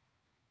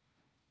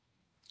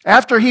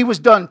 After he was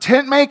done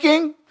tent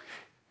making,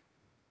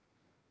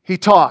 he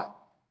taught.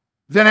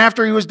 Then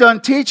after he was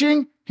done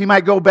teaching, he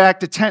might go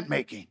back to tent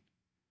making.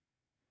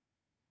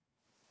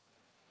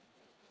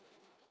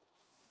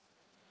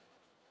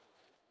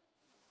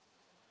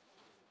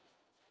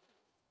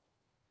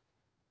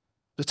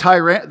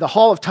 The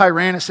Hall of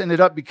Tyrannus ended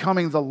up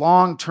becoming the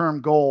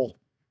long-term goal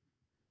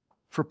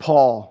for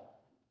Paul.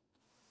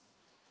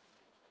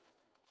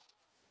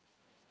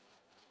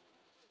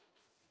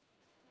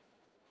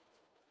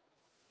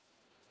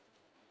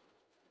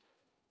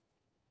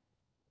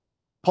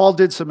 Paul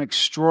did some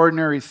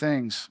extraordinary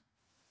things.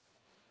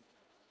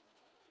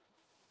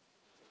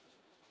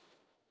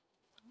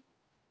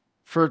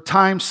 For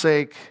time's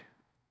sake,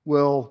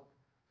 we'll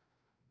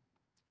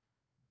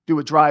do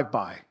a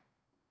drive-by.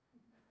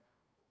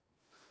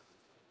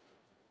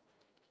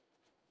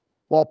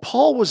 While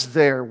Paul was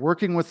there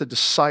working with the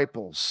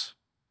disciples,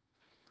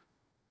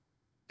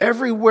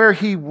 everywhere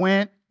he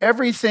went,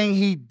 everything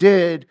he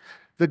did,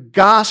 the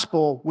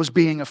gospel was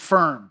being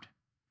affirmed.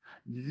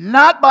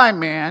 Not by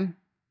man,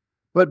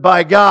 but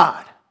by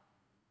God,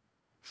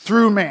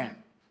 through man.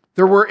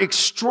 There were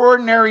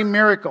extraordinary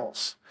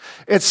miracles.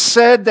 It's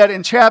said that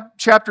in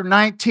chapter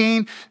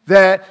 19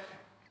 that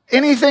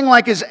anything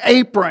like his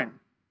apron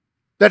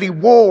that he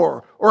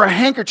wore or a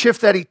handkerchief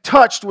that he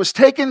touched was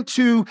taken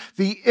to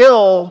the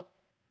ill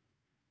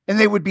and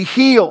they would be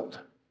healed.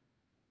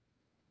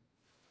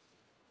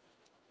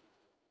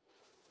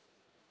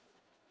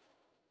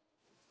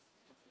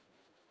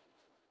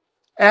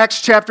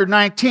 Acts chapter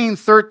 19,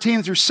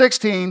 13 through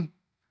 16,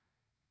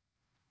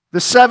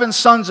 the 7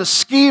 sons of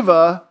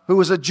Sceva, who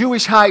was a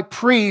Jewish high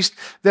priest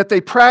that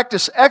they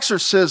practiced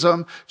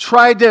exorcism,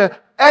 tried to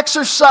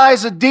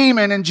exorcise a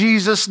demon in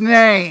Jesus'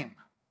 name.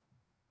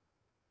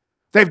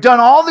 They've done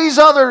all these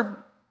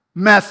other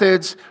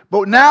methods,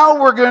 but now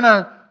we're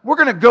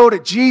gonna go to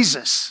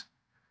Jesus.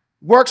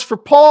 Works for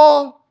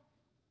Paul,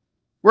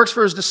 works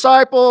for his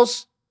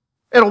disciples,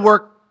 it'll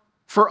work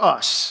for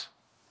us.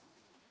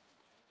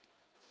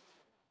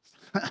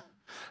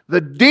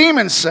 The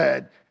demon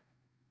said,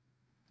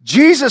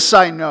 Jesus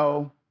I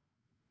know,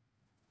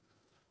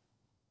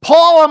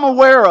 Paul I'm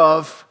aware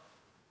of,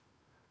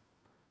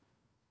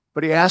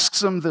 but he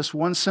asks him this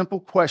one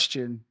simple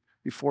question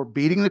before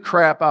beating the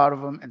crap out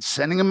of him and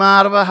sending him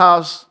out of a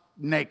house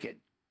naked.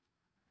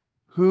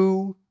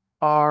 Who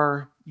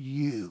are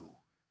you?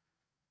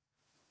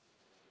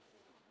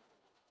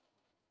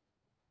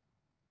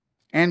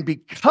 And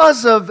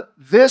because of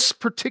this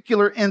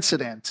particular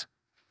incident,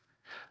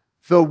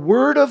 the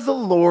word of the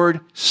Lord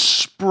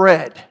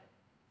spread.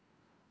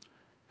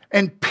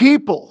 And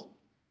people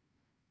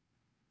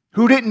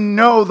who didn't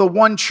know the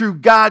one true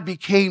God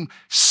became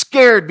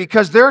scared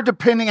because they're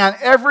depending on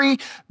every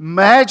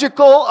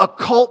magical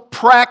occult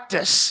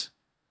practice.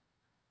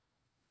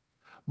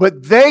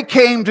 But they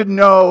came to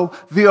know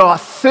the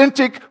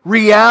authentic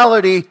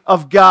reality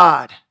of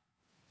God.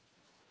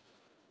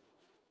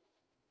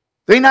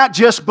 They not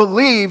just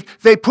believed,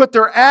 they put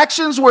their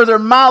actions where their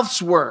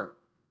mouths were.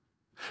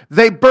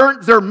 They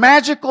burnt their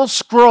magical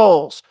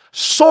scrolls.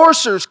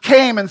 Sorcerers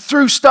came and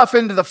threw stuff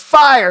into the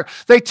fire.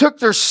 They took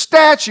their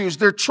statues,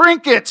 their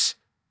trinkets,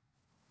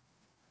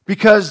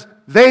 because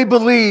they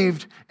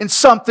believed in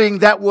something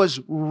that was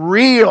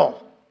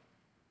real.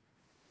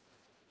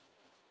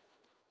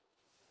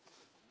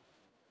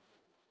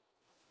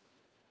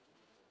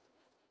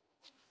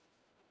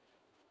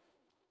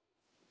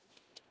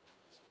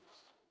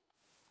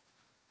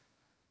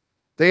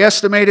 They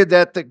estimated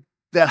that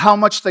how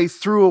much they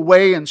threw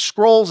away in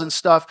scrolls and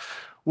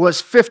stuff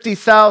was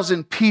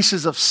 50,000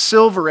 pieces of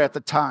silver at the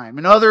time.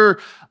 In other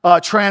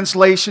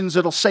translations,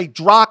 it'll say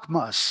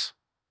drachmas.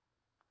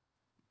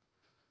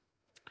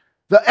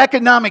 The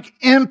economic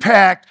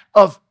impact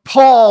of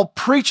Paul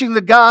preaching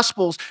the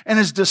Gospels and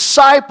his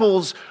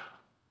disciples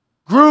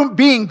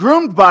being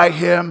groomed by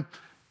him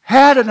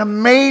had an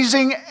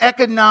amazing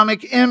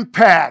economic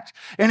impact.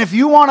 And if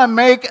you want to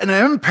make an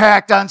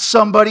impact on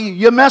somebody,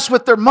 you mess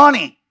with their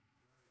money.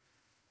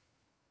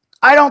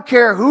 I don't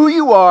care who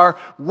you are,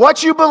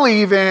 what you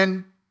believe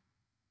in.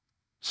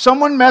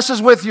 Someone messes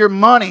with your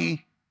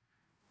money,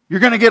 you're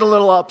going to get a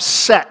little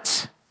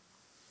upset.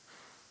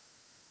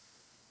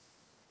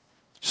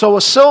 So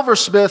a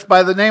silversmith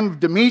by the name of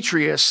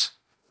Demetrius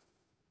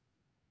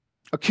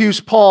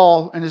accused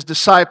Paul and his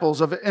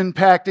disciples of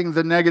impacting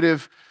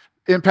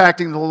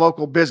the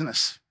local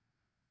business.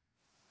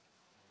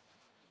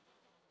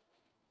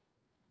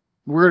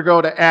 We're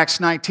going to go to Acts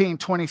 19,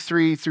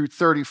 23 through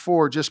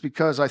 34, just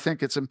because I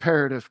think it's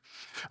imperative.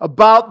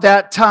 About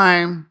that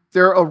time,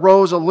 there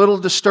arose a little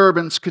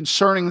disturbance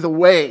concerning the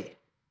way.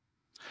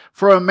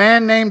 For a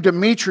man named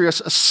Demetrius,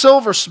 a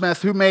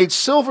silversmith who made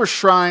silver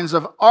shrines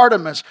of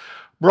Artemis,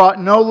 brought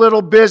no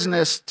little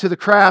business to the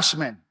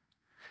craftsmen.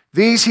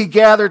 These he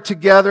gathered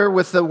together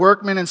with the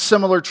workmen in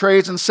similar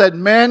trades and said,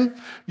 Men,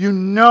 you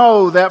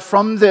know that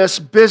from this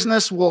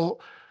business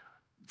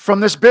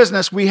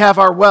we have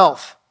our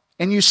wealth.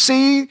 And you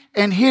see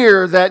and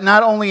hear that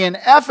not only in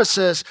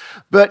Ephesus,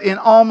 but in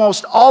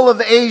almost all of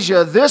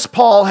Asia, this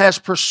Paul has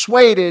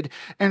persuaded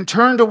and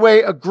turned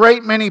away a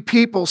great many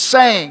people,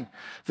 saying,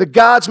 the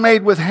gods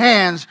made with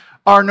hands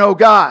are no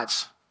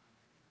gods.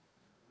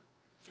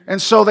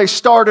 And so they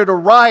started a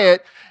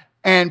riot,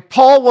 and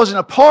Paul wasn't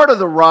a part of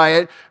the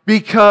riot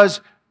because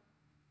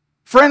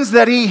Friends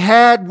that he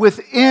had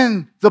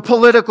within the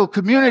political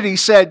community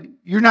said,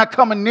 "You're not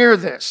coming near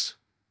this."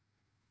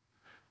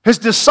 His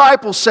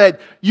disciples said,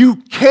 "You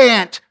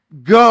can't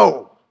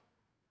go."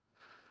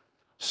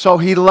 So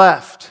he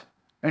left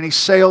and he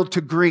sailed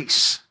to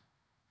Greece.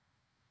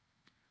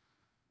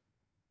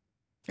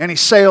 And he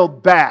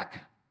sailed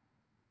back.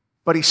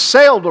 But he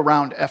sailed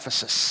around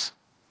Ephesus.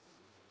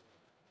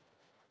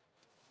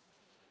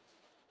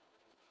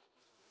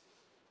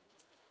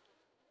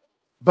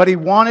 But he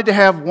wanted to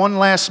have one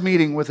last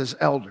meeting with his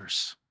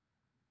elders.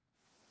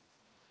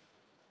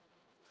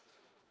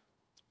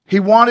 He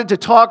wanted to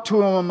talk to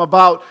them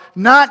about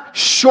not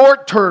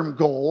short-term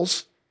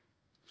goals,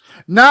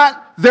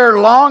 not their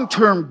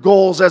long-term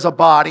goals as a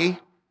body.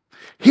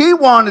 He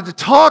wanted to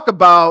talk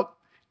about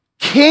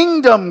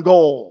kingdom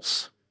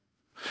goals.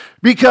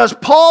 Because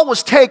Paul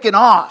was taken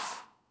off.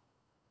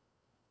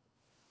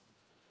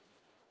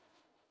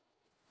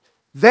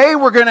 They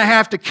were going to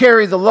have to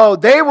carry the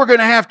load. They were going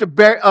to have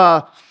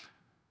to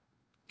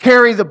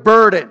carry the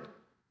burden.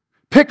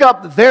 Pick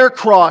up their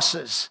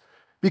crosses.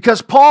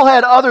 Because Paul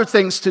had other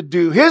things to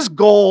do. His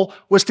goal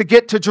was to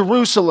get to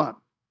Jerusalem.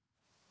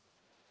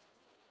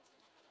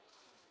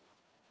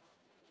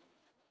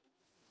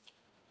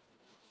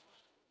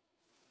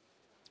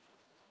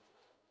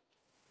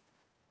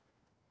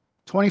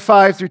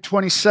 (25 through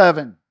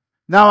 27).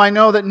 Now I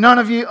know that none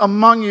of you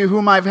among you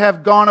whom I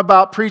have gone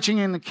about preaching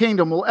in the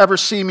kingdom will ever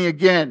see me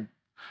again.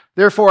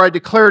 Therefore I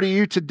declare to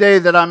you today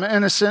that I'm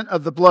innocent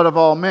of the blood of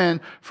all men,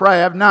 for I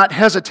have not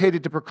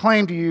hesitated to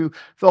proclaim to you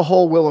the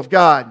whole will of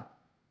God.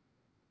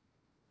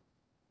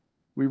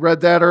 We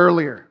read that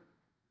earlier.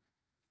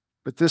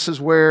 But this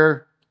is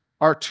where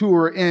our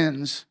tour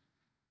ends,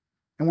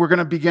 and we're going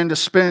to begin to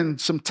spend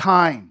some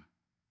time.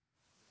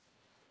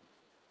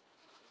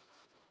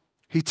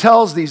 He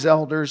tells these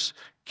elders,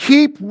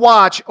 "Keep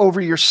watch over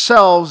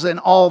yourselves and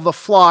all the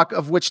flock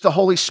of which the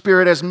Holy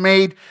Spirit has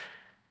made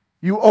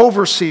you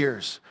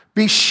overseers.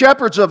 Be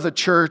shepherds of the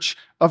church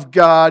of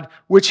God,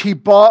 which he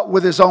bought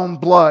with his own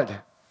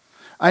blood.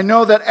 I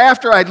know that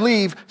after I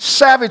leave,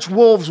 savage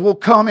wolves will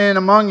come in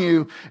among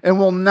you and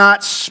will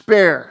not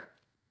spare."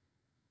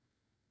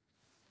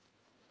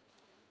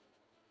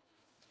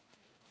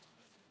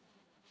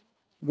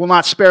 Will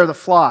not spare the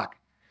flock.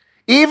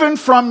 "Even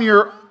from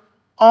your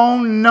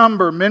own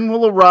number, men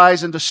will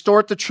arise and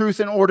distort the truth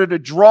in order to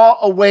draw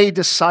away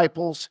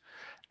disciples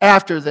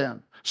after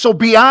them. So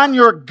be on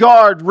your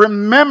guard.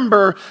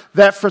 Remember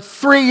that for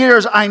 3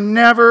 years I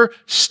never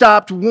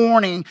stopped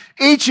warning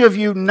each of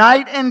you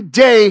night and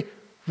day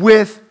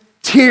with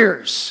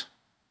tears."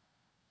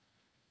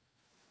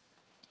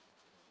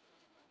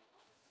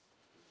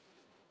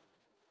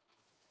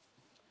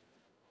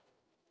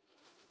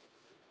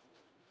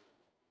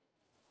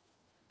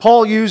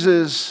 Paul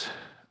uses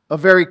a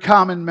very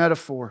common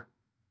metaphor.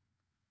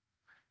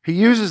 He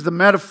uses the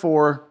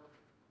metaphor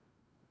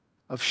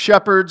of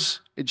shepherds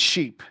and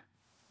sheep.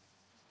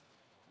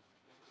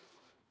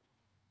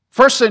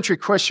 First century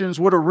Christians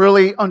would have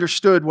really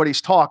understood what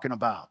he's talking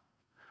about.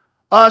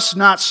 Us,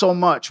 not so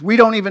much. We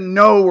don't even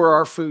know where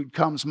our food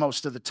comes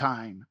most of the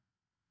time.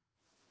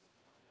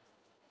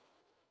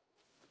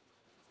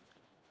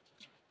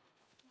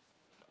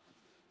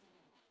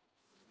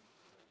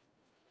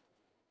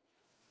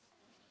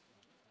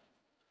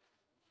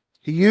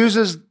 He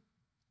uses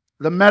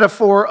the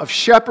metaphor of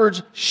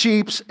shepherds,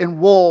 sheep, and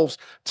wolves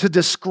to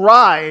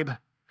describe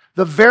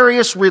the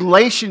various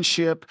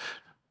relationship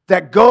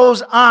that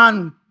goes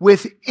on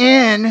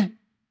within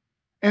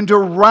and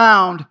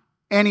around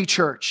any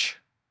church.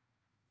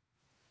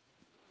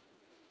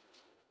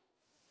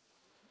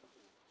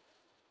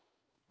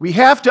 We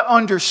have to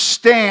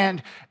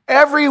understand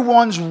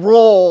everyone's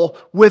role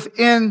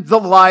within the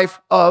life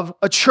of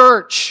a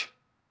church.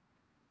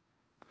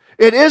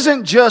 It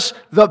isn't just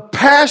the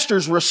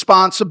pastor's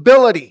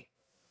responsibility.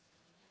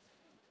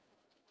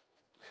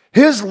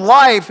 His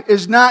life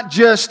is not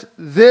just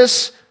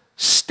this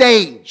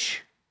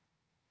stage.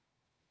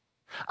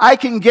 I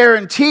can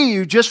guarantee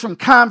you, just from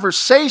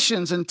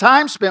conversations and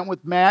time spent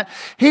with Matt,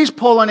 he's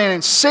pulling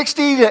in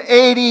 60 to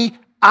 80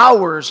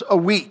 hours a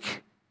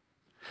week.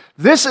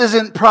 This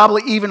isn't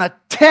probably even a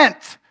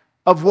tenth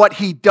of what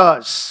he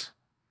does.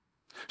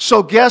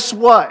 So guess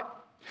what?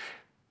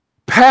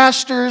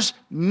 Pastors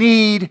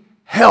need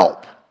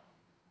help.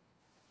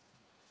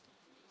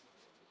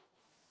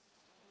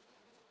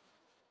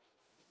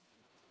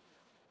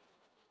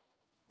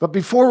 But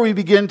before we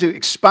begin to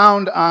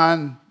expound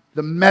on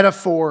the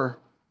metaphor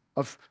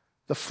of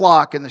the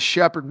flock and the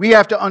shepherd, we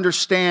have to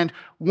understand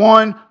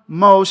one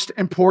most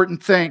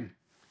important thing.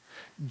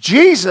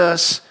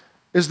 Jesus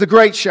is the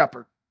great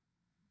shepherd.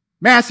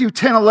 Matthew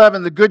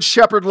 10:11, the good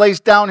shepherd lays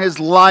down his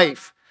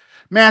life.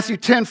 Matthew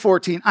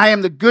 10:14, I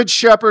am the good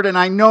shepherd and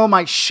I know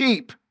my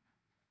sheep.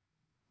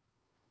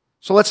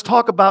 So let's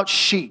talk about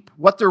sheep,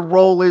 what their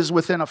role is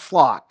within a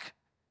flock.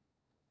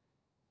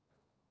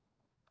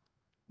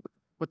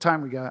 What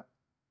time we got?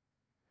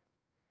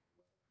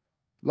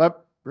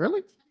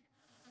 Really?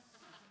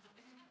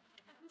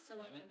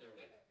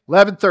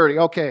 11:30,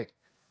 okay.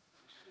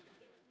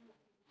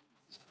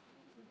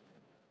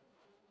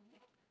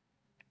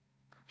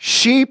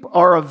 Sheep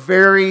are a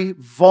very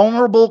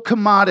vulnerable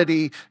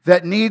commodity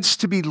that needs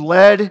to be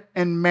led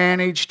and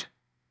managed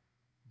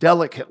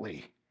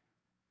delicately.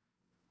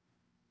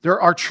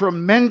 There are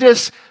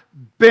tremendous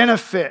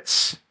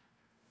benefits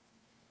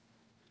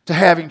to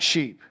having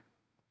sheep.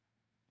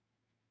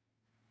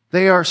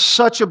 They are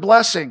such a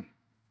blessing.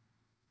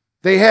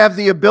 They have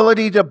the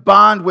ability to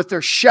bond with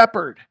their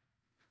shepherd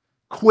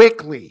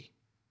quickly.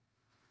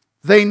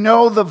 They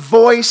know the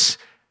voice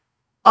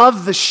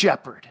of the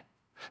shepherd.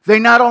 They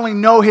not only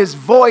know his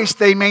voice,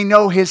 they may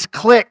know his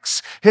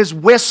clicks, his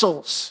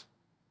whistles,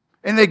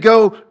 and they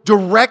go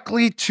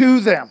directly to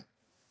them.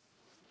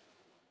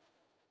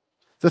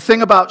 The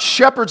thing about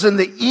shepherds in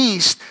the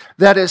East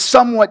that is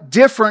somewhat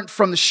different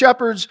from the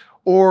shepherds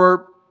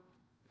or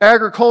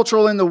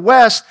agricultural in the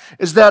West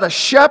is that a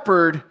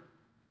shepherd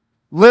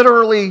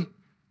literally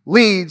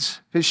leads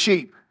his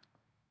sheep.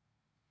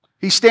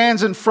 He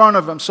stands in front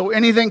of them, so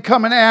anything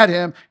coming at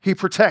him, he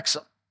protects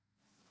them.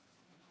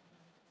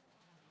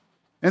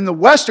 In the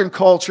Western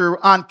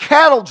culture, on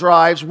cattle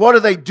drives, what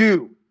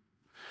do?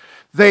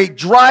 They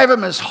drive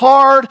them as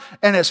hard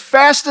and as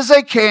fast as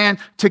they can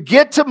to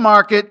get to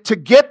market, to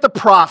get the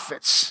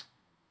profits.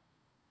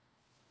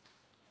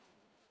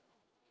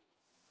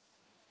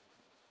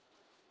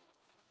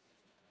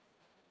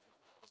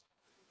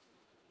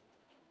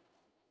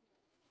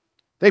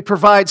 They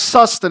provide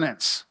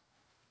sustenance,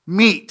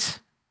 meat.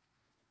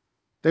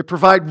 They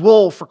provide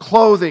wool for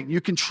clothing.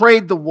 You can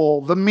trade the wool,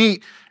 the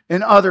meat,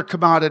 and other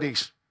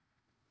commodities.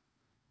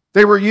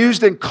 They were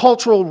used in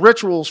cultural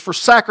rituals for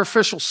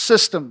sacrificial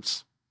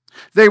systems.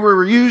 They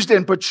were used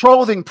in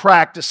betrothing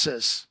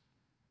practices.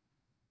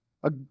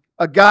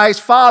 A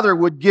guy's father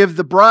would give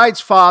the bride's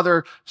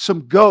father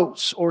some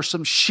goats or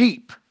some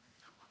sheep.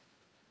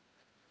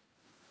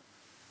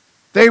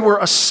 They were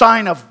a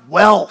sign of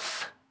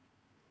wealth.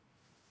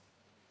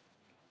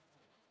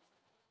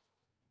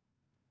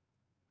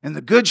 And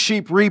the good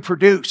sheep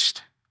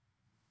reproduced.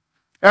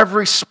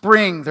 Every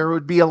spring there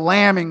would be a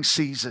lambing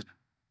season.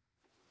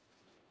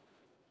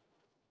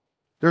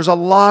 There's a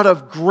lot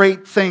of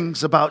great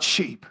things about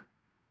sheep.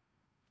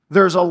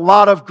 There's a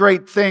lot of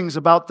great things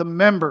about the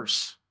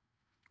members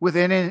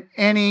within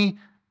any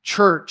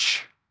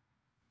church.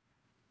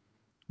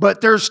 But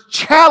there's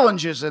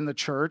challenges in the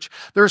church.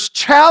 There's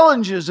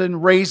challenges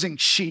in raising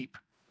sheep.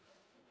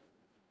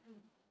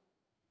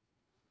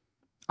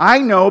 I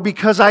know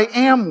because I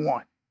am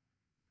one.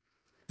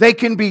 They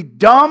can be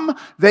dumb.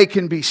 They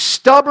can be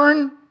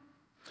stubborn.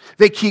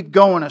 They keep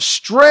going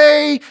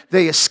astray.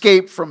 They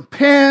escape from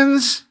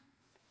pens.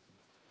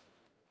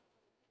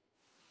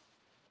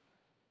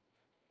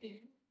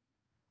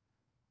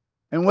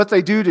 And what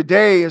they do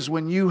today is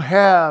when you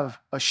have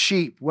a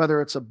sheep, whether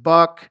it's a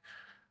buck,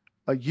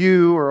 a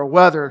ewe, or a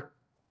wether,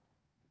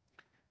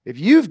 if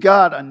you've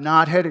got a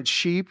knot-headed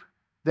sheep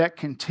that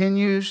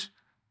continues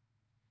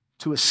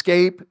to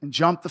escape and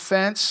jump the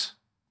fence,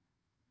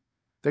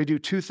 they do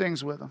two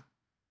things with them.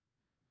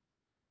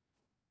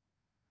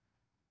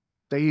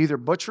 They either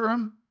butcher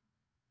them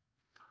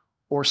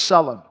or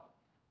sell them.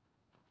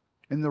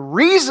 And the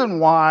reason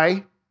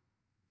why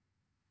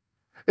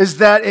is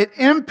that it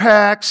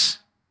impacts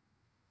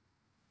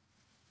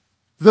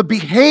the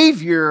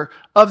behavior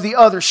of the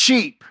other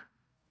sheep.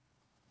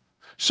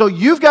 So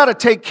you've got to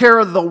take care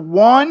of the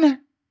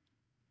one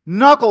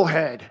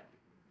knucklehead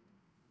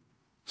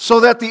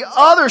so that the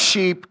other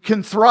sheep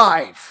can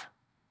thrive.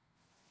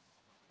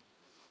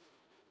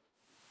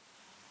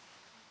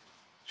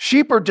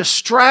 Sheep are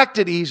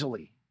distracted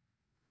easily.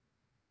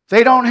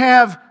 They don't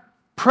have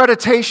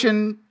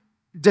predation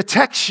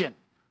detection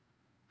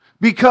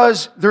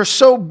because they're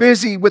so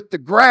busy with the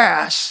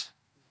grass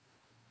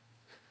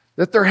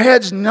that their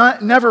heads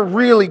never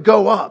really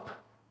go up.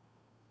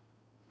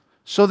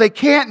 So they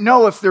can't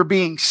know if they're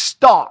being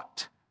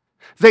stalked.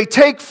 They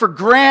take for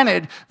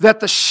granted that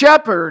the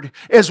shepherd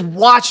is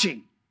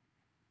watching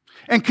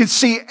and can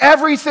see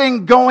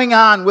everything going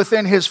on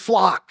within his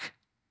flock.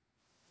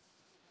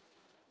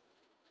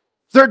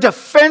 They're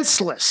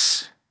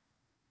defenseless.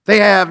 They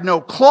have no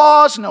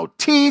claws, no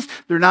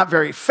teeth. They're not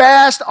very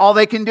fast. All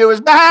they can do is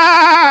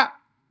bah!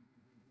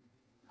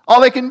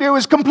 All they can do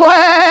is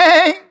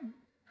complain.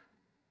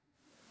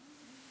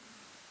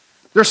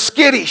 They're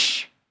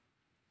skittish,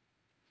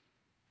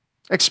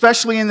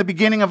 especially in the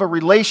beginning of a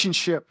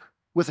relationship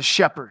with a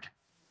shepherd.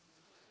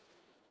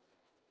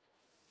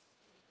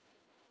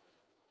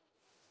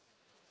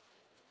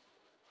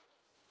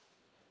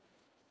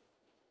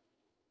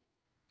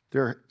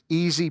 They're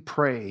easy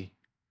prey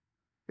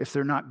if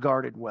they're not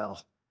guarded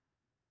well.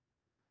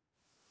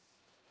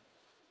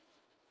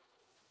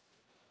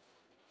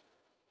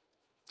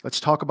 Let's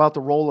talk about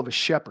the role of a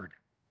shepherd,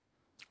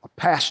 a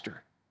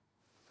pastor.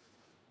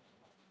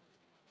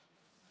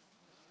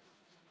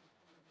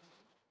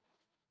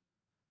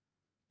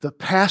 The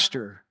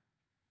pastor,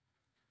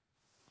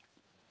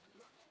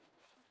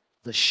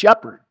 the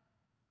shepherd,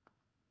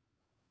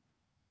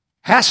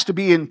 has to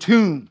be in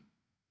tune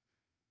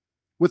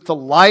with the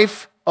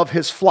life of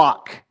his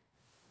flock.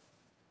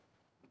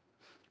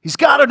 He's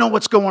got to know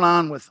what's going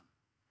on with them.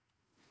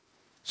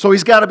 So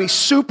he's got to be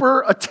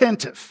super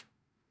attentive.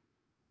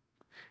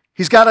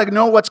 He's got to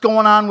know what's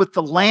going on with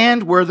the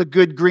land, where the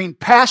good green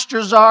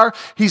pastures are.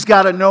 He's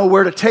got to know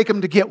where to take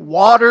them to get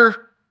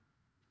water.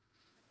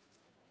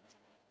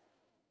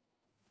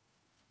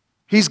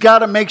 He's got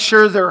to make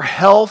sure their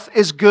health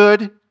is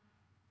good.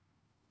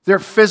 Their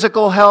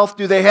physical health.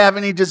 Do they have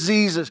any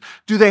diseases?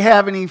 Do they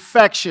have any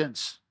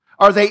infections?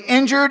 Are they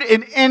injured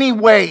in any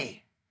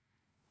way?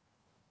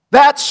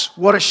 That's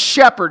what a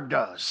shepherd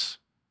does.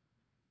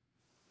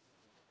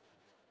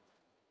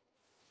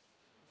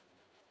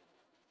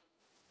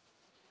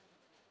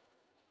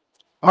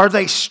 Are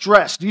they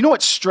stressed? Do you know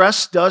what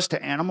stress does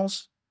to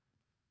animals?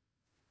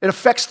 It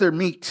affects their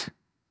meat,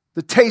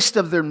 the taste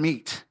of their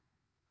meat.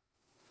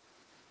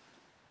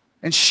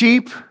 And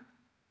sheep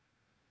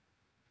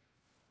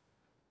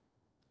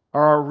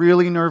are a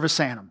really nervous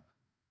animal.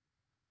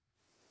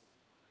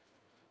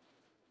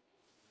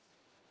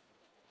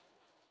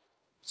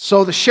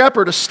 So the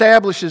shepherd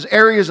establishes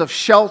areas of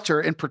shelter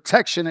and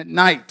protection at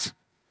night.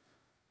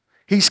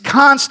 He's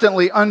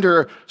constantly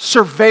under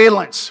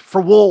surveillance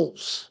for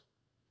wolves.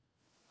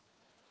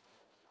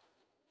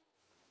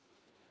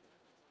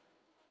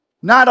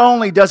 Not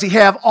only does he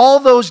have all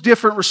those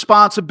different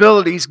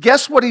responsibilities,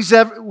 guess what he's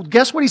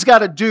got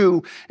to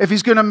do if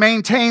he's going to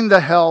maintain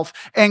the health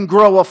and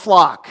grow a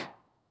flock?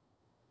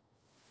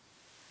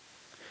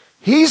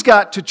 He's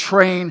got to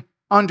train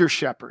under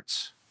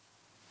shepherds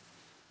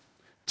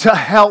to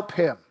help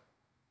him.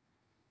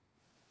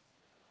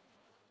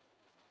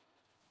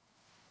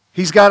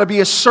 He's got to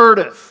be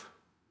assertive.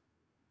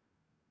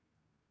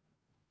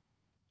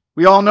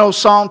 We all know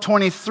Psalm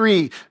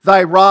 23,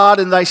 thy rod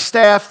and thy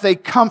staff, they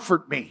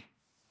comfort me.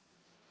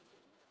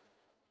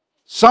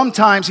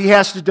 Sometimes he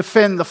has to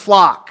defend the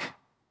flock.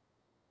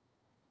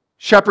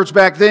 Shepherds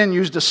back then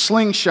used a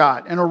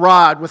slingshot and a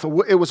rod.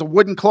 It was a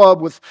wooden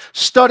club with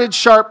studded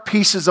sharp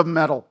pieces of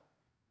metal.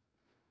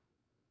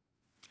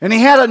 And he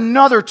had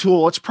another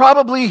tool. It's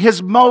probably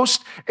his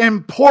most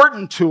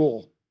important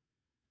tool.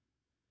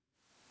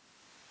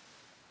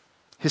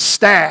 His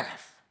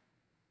staff.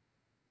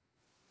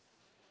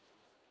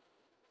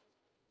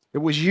 It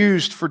was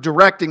used for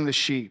directing the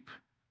sheep.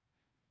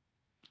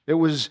 It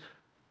was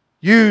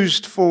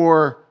used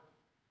for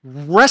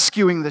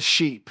rescuing the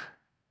sheep.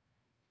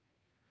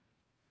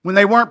 When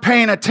they weren't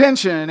paying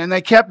attention and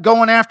they kept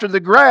going after the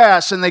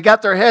grass and they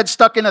got their head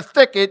stuck in a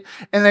thicket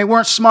and they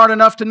weren't smart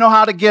enough to know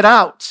how to get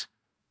out.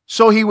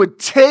 So he would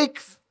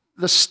take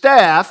the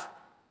staff,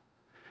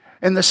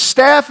 and the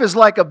staff is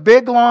like a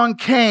big long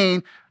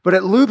cane, but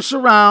it loops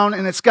around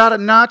and it's got a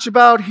notch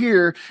about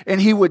here,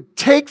 and he would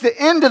take the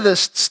end of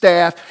this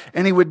staff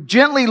and he would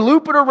gently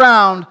loop it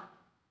around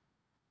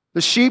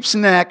the sheep's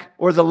neck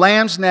or the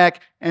lamb's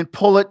neck and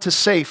pull it to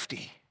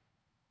safety.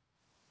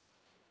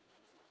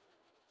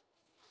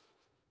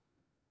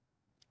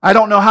 I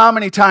don't know how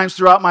many times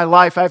throughout my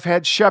life I've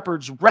had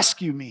shepherds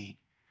rescue me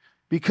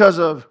because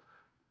of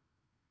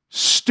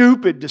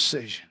stupid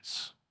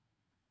decisions,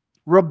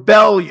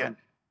 rebellion.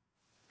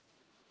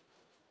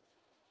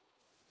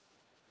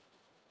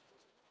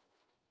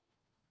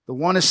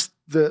 One of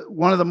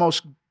the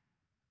most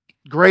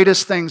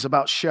greatest things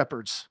about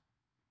shepherds,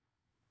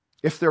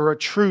 if they're a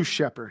true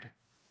shepherd,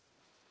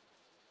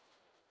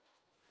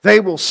 they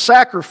will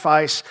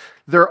sacrifice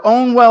their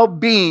own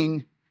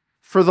well-being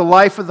for the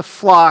life of the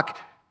flock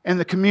and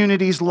the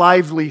community's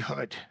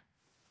livelihood.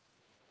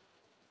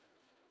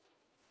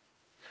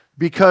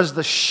 Because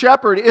the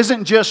shepherd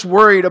isn't just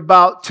worried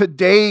about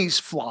today's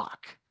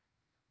flock.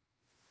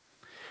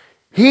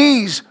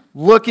 He's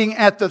looking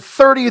at the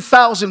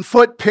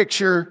 30,000-foot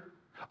picture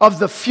of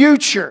the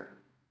future.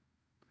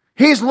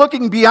 He's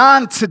looking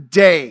beyond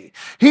today.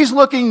 He's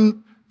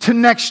looking to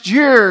next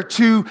year,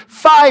 to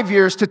 5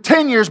 years, to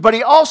 10 years, but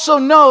he also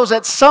knows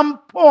at some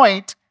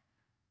point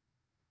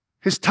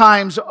his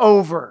time's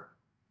over.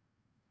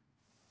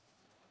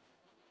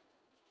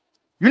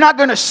 You're not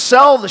going to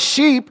sell the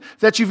sheep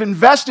that you've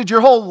invested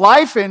your whole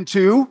life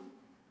into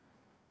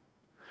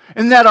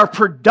and that are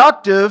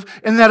productive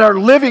and that are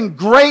living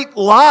great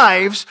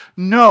lives.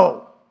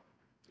 No.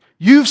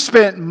 You've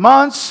spent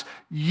months,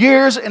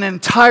 years, an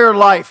entire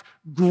life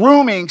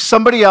grooming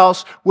somebody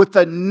else with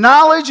the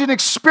knowledge and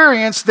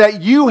experience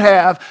that you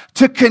have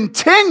to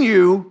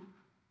continue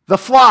the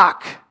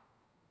flock.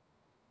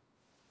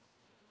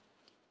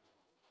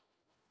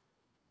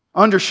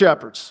 Under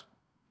shepherds.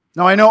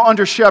 Now, I know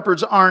under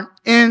shepherds aren't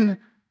in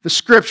the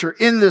Scripture,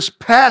 in this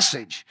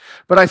passage,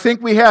 but I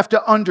think we have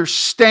to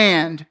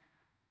understand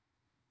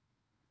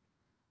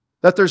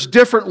that there's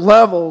different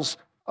levels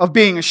of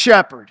being a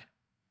shepherd.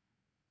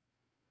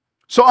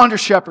 So under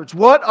shepherds,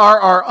 what are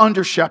our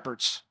under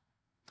shepherds?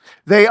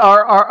 They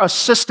are our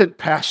assistant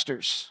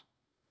pastors.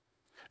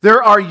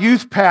 There are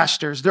youth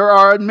pastors. There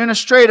are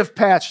administrative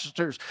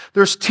pastors.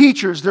 There's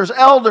teachers. There's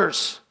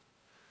elders.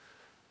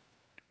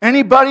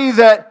 Anybody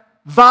that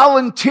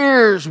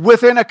volunteers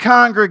within a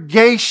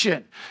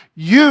congregation,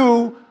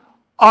 you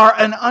are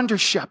an under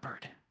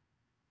shepherd.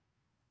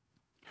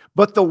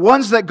 But the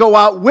ones that go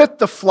out with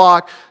the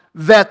flock,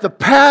 that the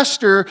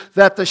pastor,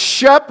 that the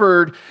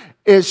shepherd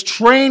is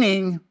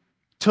training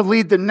to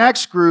lead the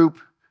next group,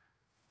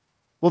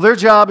 well, their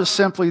job is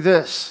simply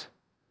this: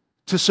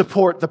 to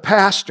support the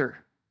pastor.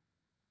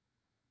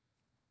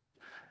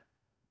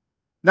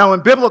 Now,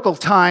 in biblical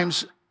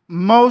times,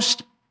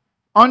 most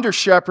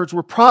under-shepherds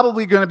were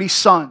probably going to be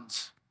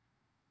sons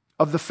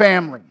of the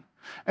family.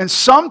 And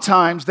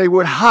sometimes they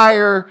would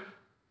hire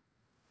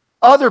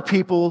other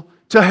people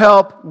to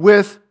help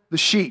with the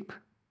sheep.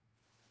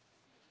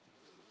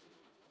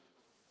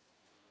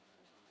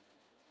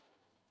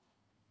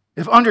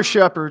 If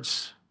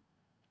under-shepherds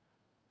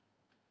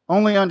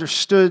only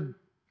understood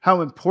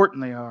how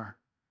important they are,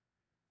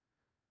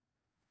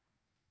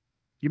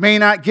 you may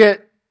not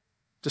get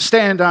to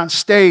stand on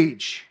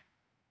stage,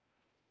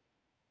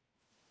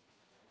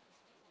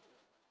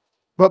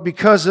 but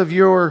because of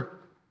your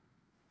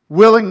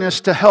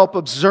willingness to help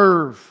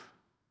observe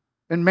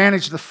and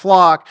manage the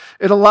flock,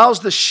 it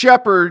allows the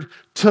shepherd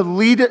to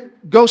lead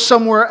it, go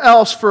somewhere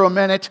else for a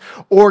minute,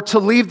 or to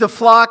leave the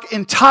flock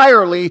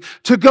entirely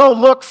to go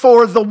look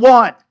for the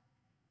one.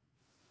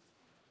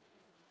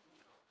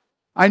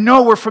 I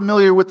know we're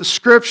familiar with the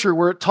scripture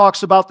where it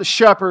talks about the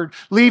shepherd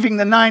leaving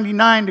the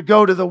 99 to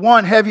go to the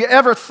one. Have you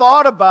ever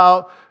thought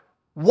about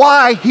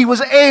why he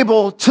was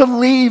able to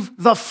leave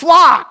the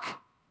flock?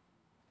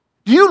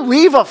 Do you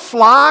leave a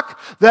flock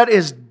that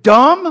is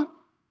dumb,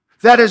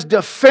 that is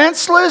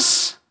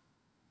defenseless?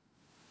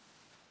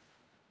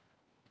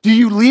 Do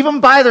you leave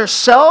them by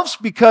themselves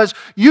because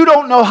you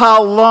don't know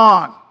how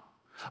long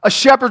a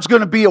shepherd's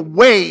going to be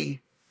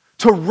away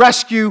to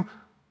rescue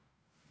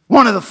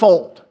one of the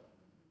fold?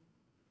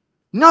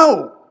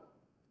 No.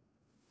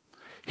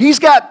 He's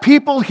got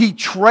people he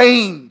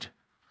trained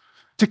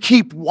to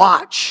keep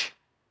watch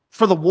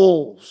for the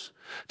wolves,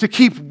 to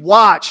keep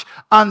watch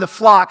on the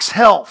flock's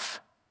health.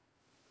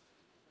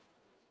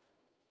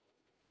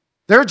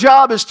 Their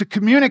job is to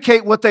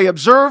communicate what they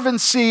observe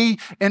and see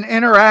and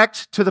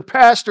interact to the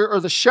pastor or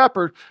the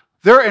shepherd,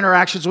 their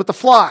interactions with the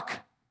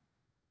flock.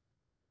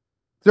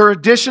 Their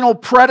additional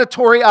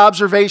predatory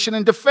observation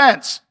and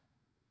defense.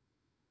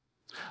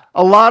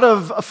 A lot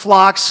of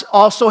flocks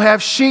also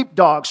have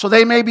sheepdogs, so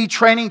they may be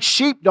training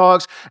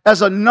sheepdogs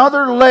as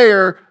another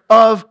layer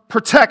of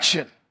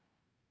protection.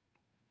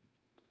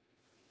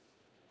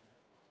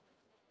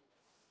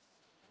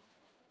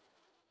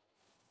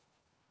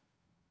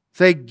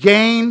 They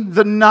gain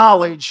the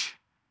knowledge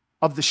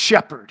of the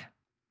shepherd,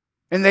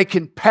 and they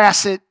can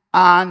pass it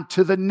on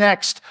to the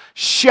next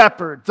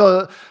shepherd.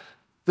 The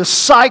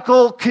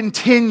cycle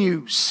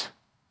continues.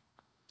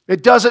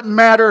 It doesn't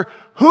matter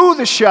who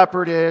the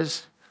shepherd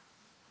is,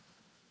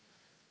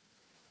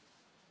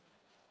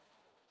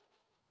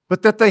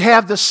 but that they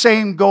have the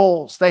same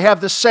goals. They have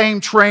the same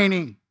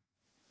training.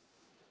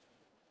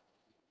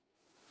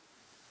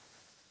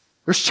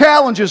 There's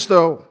challenges,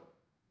 though,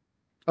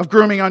 of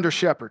grooming under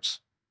shepherds.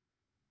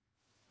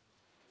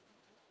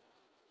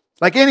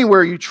 Like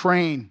anywhere you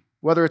train,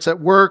 whether it's at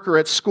work or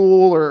at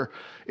school or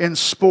in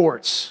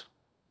sports,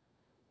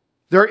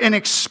 their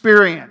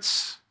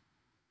inexperience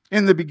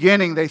in the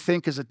beginning they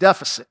think is a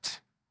deficit.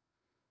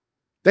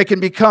 They can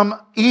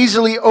become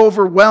easily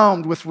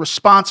overwhelmed with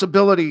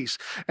responsibilities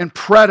and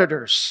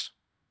predators.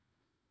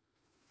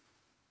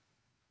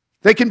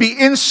 They can be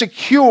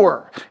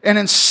insecure, and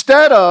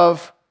instead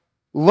of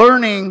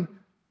learning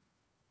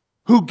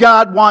who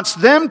God wants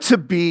them to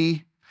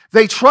be,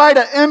 they try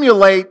to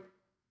emulate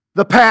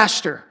the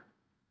pastor,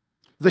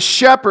 the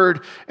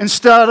shepherd,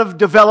 instead of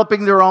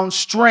developing their own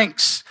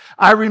strengths.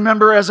 I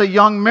remember as a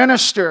young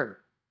minister,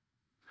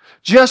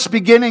 just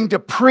beginning to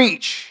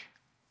preach.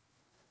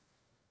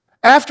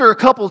 After a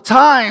couple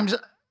times,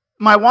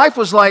 my wife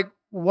was like,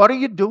 "What are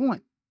you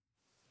doing?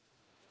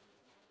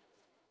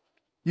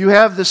 You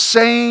have the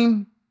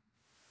same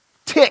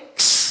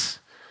tics,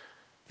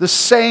 the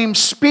same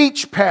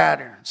speech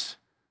patterns."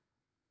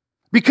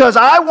 Because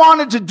I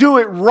wanted to do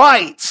it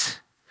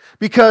right.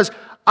 Because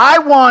I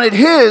wanted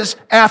his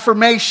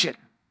affirmation.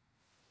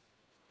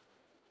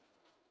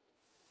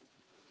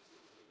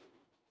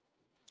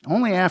 The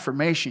only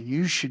affirmation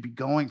you should be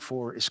going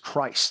for is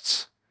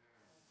Christ's.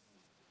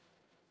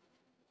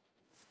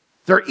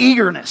 Their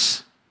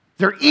eagerness.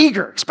 They're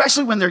eager,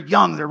 especially when they're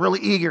young. They're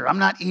really eager. I'm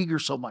not eager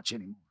so much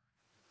anymore.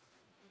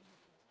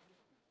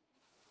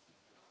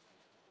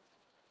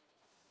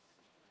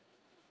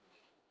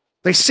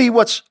 They see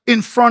what's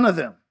in front of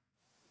them,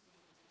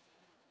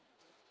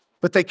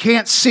 but they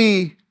can't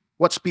see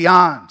what's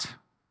beyond.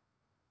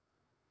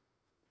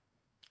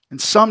 And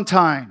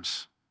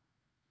sometimes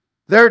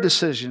their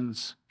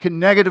decisions can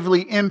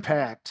negatively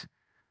impact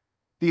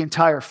the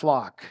entire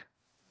flock.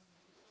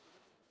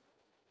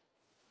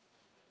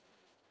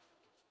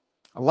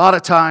 A lot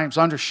of times,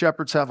 under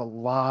shepherds have a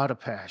lot of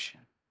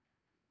passion.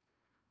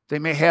 They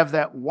may have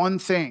that one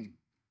thing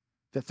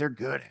that they're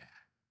good at.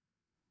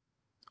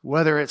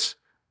 Whether it's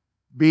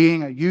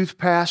being a youth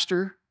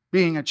pastor,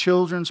 being a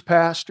children's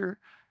pastor,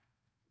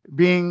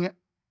 being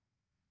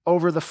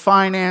over the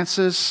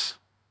finances,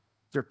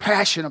 they're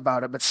passionate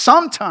about it. But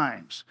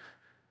sometimes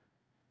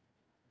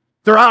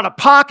they're out of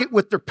pocket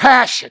with their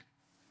passion.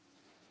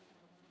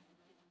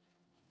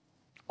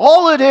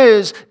 All it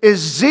is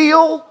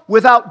zeal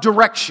without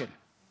direction.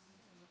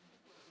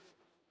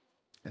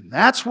 And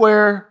that's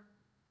where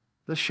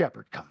the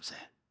shepherd comes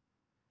in.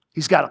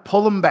 He's got to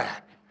pull them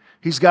back.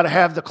 He's got to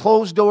have the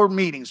closed door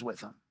meetings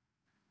with them.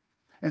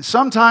 And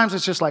sometimes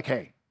it's just like,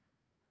 hey,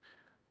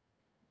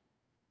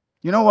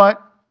 you know what?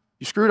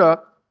 You screwed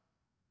up.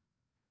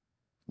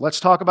 Let's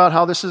talk about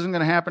how this isn't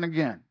going to happen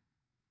again.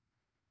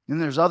 And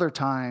there's other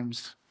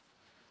times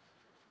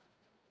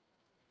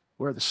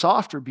where the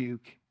soft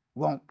rebuke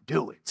won't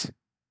do it.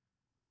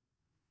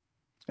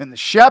 And the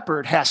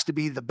shepherd has to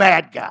be the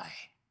bad guy.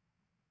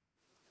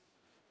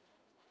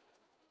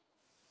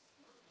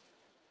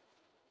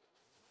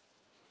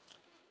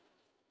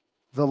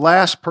 The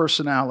last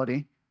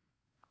personality,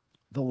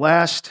 the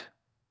last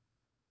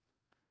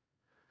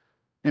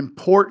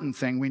important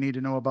thing we need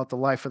to know about the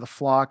life of the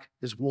flock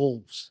is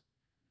wolves.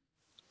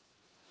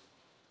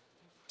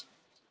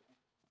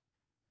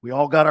 We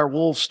all got our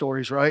wolf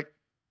stories, right?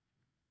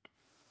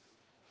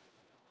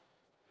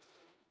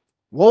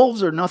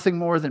 Wolves are nothing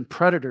more than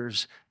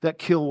predators that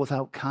kill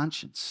without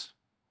conscience.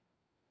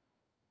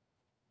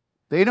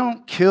 They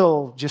don't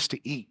kill just to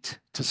eat,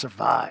 to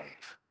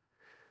survive.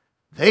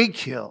 They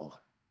kill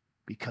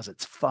because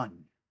it's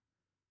fun.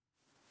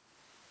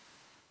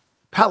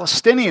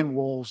 Palestinian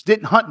wolves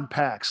didn't hunt in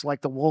packs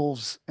like the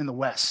wolves in the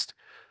West.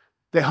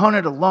 They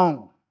hunted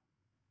alone.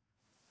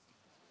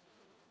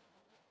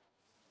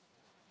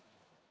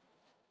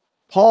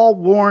 Paul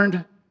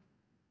warned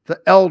the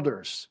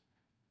elders,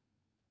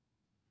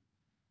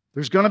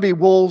 there's going to be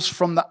wolves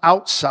from the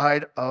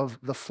outside of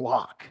the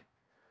flock.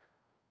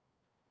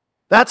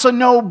 That's a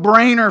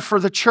no-brainer for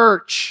the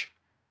church.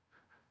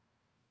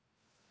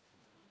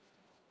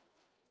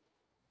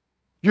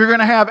 You're going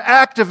to have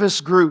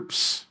activist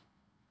groups.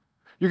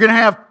 You're going to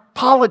have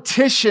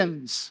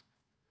politicians.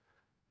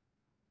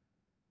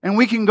 And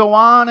we can go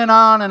on and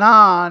on and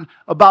on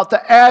about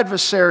the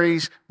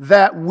adversaries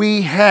that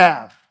we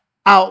have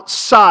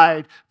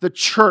outside the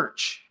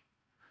church.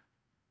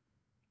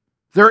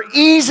 They're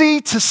easy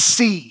to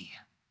see,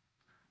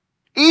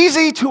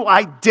 easy to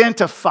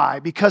identify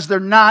because they're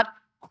not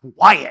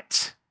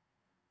quiet.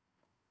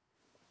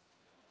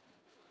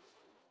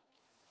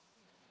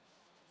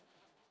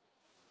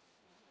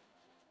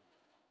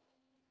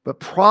 But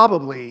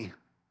probably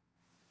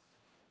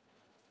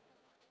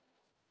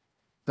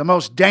the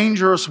most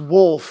dangerous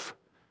wolf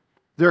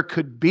there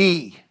could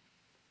be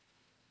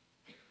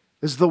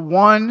is the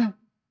one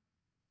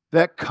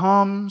that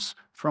comes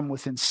from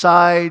within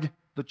inside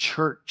the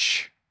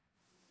church.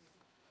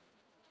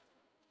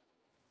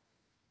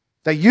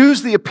 They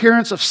use the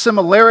appearance of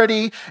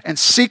similarity and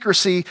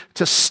secrecy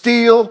to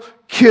steal,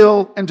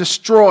 kill, and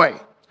destroy.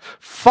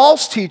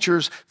 False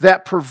teachers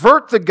that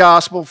pervert the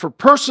gospel for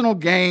personal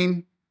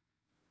gain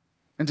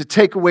and to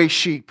take away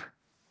sheep.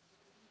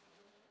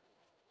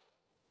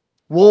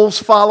 Wolves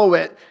follow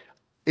it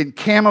in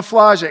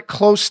camouflage at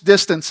close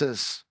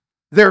distances.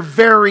 They're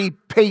very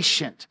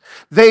patient.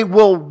 They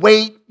will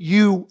wait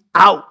you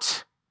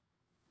out.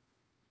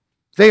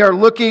 They are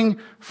looking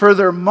for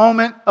their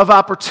moment of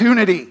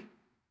opportunity.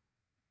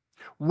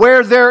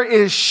 Where there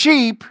is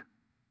sheep,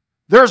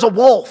 there's a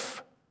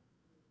wolf.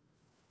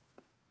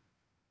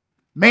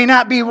 May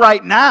not be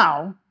right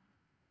now.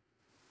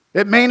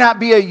 It may not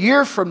be a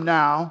year from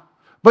now,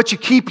 but you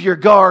keep your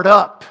guard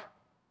up.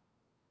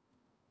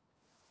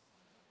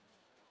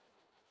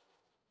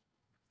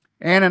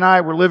 Ann and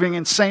I were living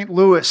in St.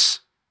 Louis.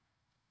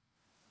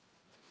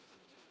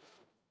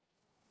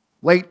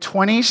 Late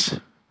 20s,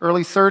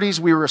 early 30s,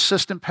 we were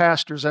assistant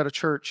pastors at a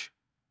church.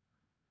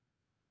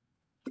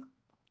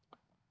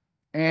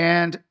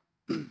 And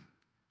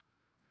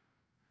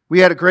we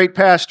had a great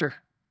pastor.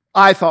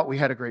 I thought we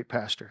had a great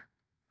pastor.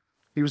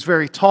 He was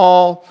very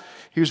tall.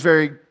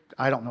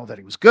 I don't know that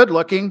he was good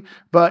looking,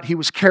 but he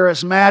was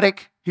charismatic.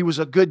 He was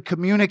a good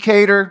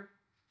communicator.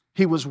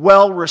 He was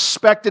well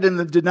respected in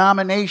the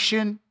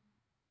denomination.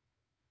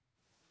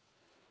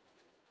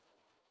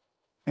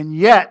 And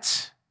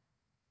yet,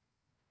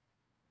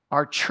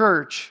 our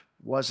church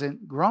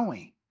wasn't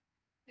growing.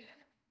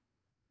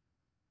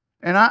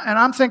 And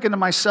I'm thinking to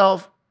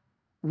myself,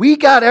 we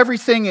got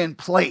everything in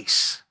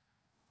place.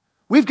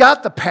 We've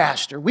got the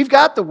pastor. We've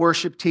got the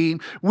worship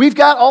team. We've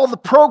got all the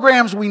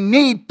programs we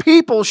need.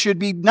 People should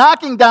be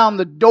knocking down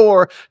the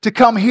door to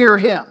come hear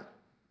him.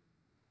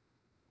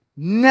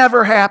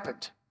 Never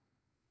happened.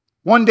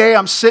 One day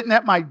I'm sitting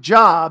at my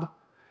job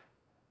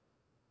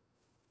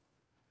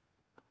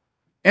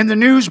and the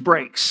news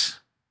breaks.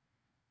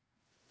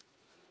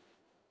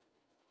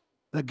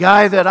 The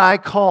guy that I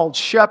called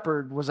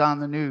Shepherd was on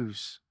the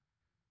news.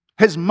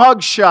 His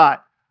mugshot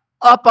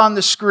up on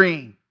the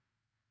screen.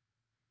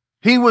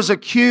 He was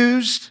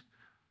accused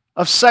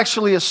of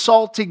sexually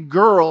assaulting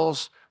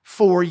girls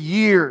for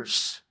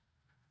years.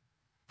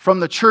 From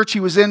the church he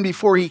was in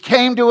before he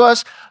came to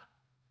us,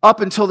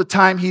 up until the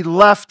time he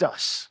left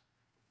us.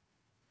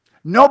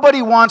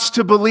 Nobody wants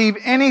to believe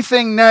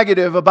anything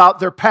negative about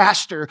their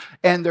pastor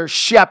and their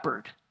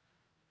shepherd.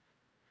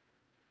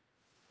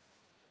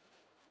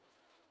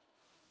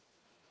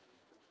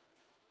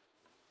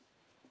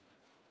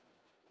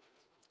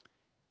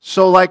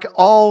 So like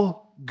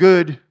all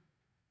good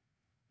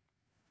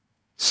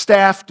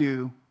staff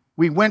do,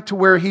 we went to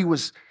where he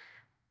was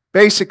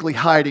basically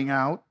hiding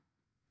out.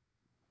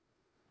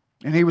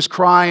 And he was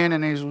crying,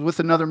 and he was with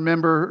another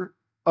member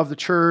of the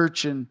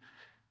church. And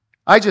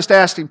I just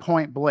asked him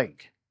point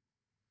blank,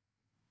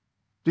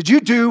 did you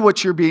do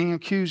what you're being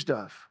accused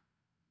of?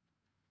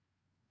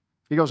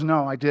 He goes,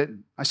 no, I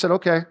didn't. I said,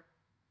 okay,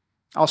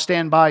 I'll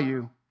stand by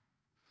you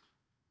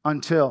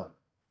until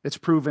it's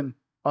proven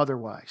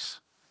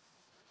otherwise.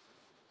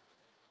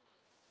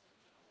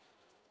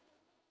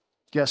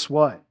 Guess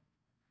what?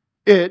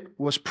 It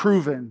was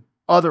proven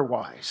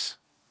otherwise.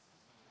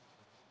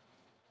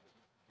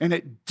 And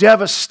it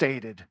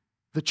devastated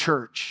the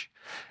church.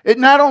 It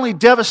not only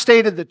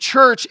devastated the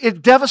church,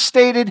 it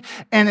devastated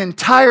an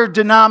entire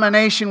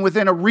denomination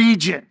within a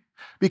region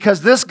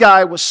because this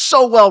guy was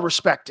so well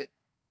respected.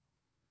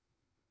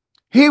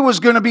 He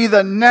was going to be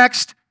the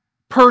next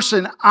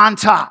person on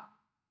top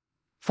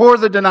for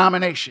the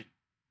denomination.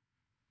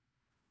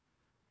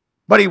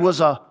 But he was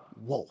a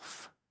wolf.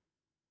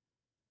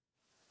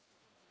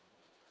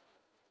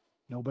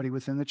 Nobody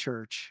within the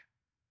church,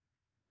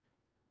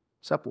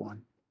 except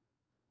one,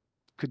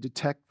 could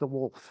detect the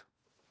wolf.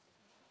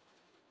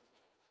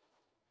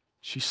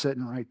 She's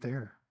sitting right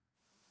there.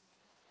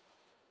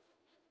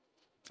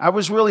 I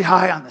was really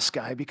high on this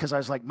guy because I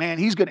was like, man,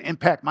 he's going to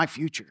impact my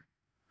future.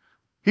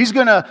 He's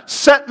going to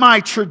set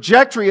my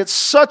trajectory at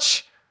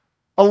such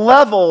a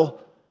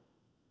level.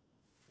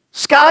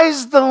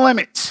 Sky's the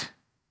limit.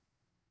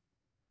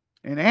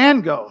 And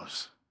Ann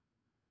goes,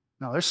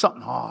 no, there's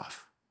something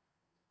off.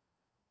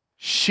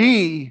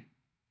 She,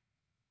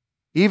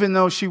 even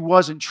though she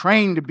wasn't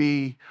trained to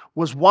be,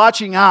 was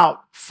watching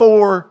out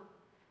for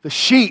the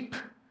sheep.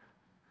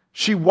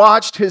 She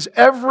watched his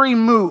every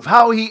move,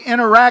 how he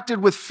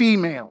interacted with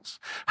females,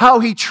 how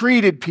he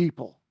treated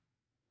people.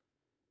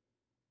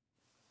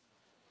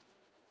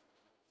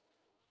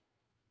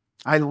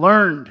 I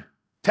learned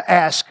to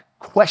ask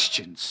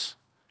questions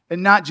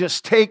and not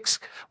just take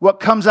what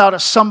comes out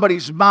of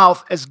somebody's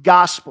mouth as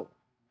gospel.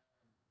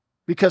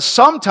 Because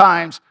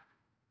sometimes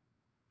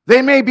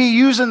they may be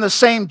using the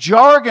same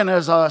jargon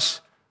as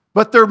us,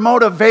 but their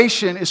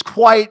motivation is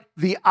quite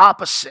the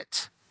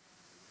opposite.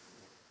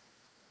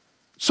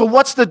 So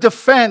what's the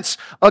defense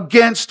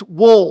against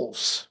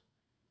wolves?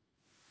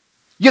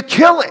 You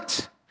kill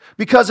it.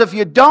 Because if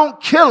you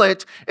don't kill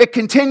it, it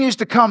continues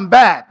to come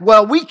back.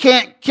 Well, we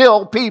can't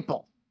kill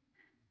people.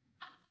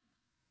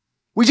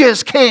 We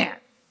just can't.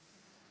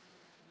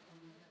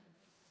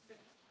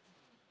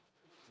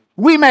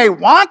 We may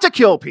want to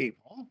kill people.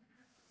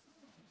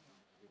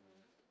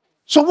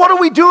 So what do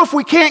we do if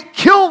we can't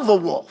kill the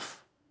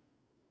wolf?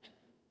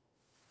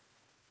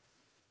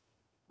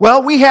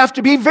 Well, we have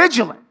to be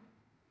vigilant.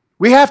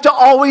 We have to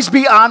always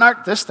be on our...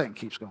 This thing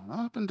keeps going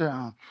up and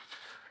down.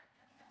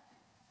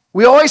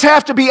 We always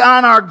have to be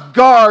on our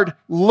guard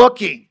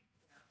looking.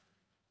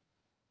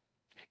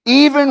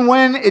 Even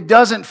when it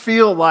doesn't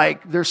feel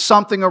like there's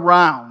something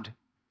around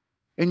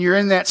and you're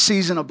in that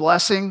season of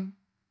blessing,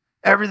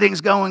 everything's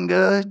going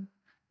good,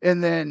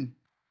 and then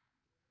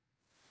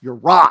you're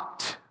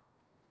rocked.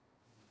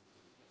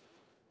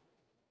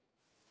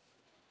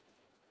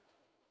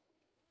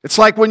 It's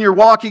like when you're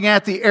walking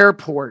at the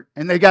airport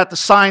and they got the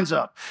signs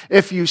up.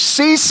 If you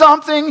see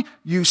something,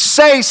 you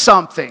say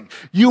something.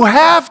 You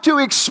have to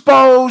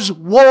expose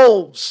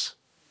wolves.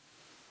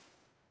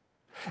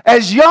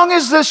 As young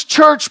as this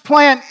church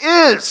plant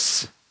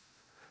is,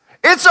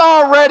 it's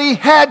already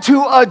had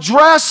to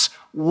address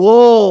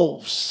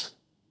wolves.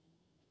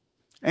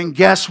 And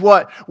guess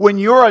what? When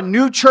you're a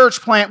new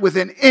church plant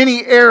within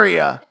any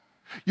area,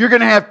 you're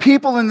going to have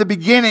people in the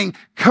beginning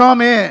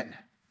come in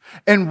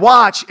and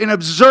watch and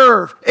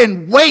observe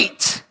and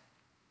wait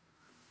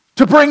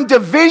to bring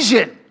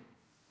division.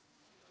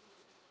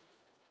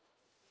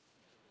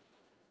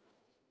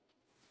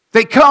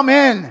 They come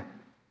in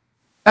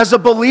as a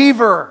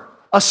believer,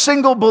 a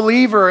single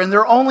believer, and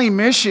their only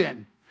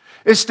mission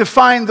is to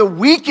find the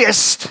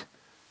weakest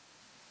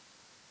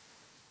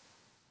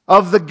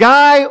of the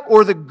guy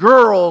or the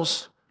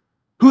girls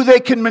who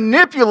they can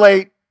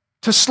manipulate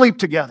to sleep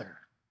together.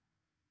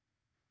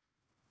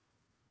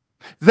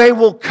 They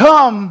will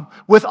come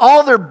with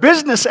all their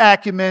business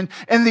acumen,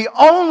 and the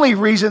only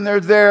reason they're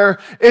there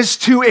is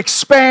to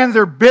expand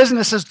their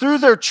businesses through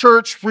their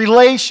church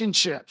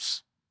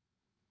relationships.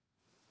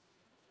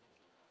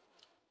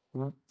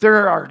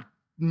 There are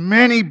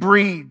many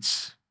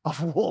breeds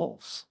of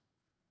wolves.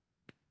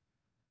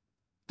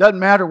 Doesn't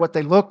matter what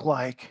they look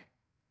like,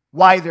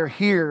 why they're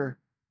here,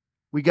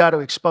 we got to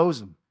expose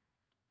them.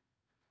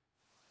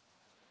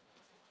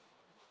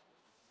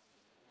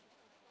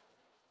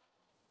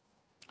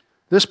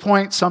 This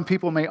point, some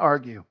people may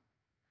argue.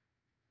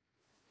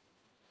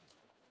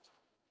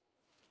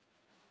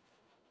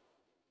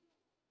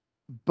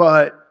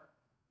 But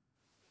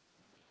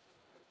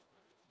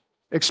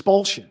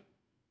expulsion.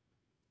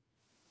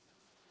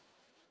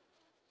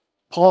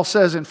 Paul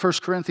says in 1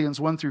 Corinthians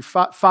 1 through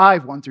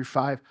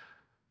 5,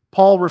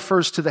 Paul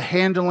refers to the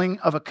handling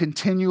of a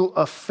continual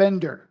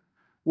offender.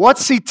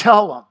 What's he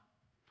tell them?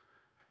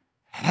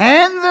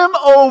 hand them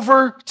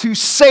over to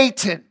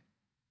Satan.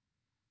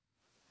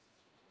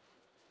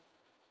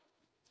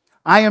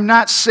 I am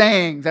not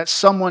saying that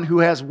someone who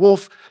has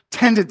wolf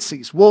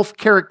tendencies, wolf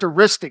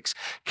characteristics,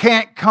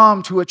 can't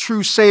come to a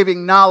true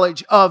saving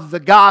knowledge of the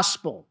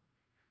gospel.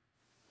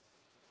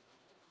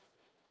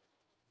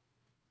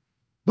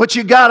 But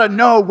you got to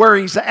know where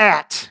he's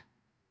at.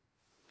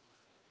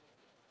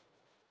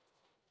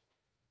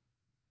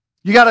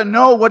 You got to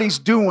know what he's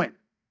doing,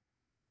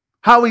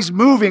 how he's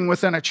moving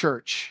within a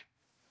church.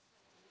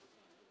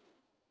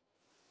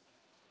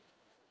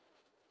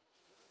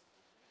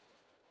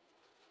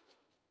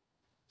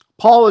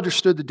 Paul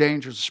understood the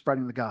dangers of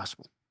spreading the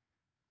gospel.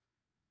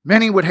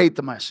 Many would hate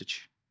the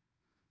message.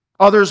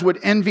 Others would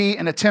envy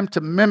and attempt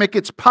to mimic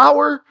its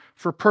power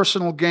for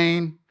personal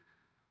gain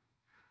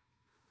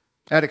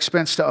at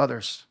expense to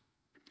others.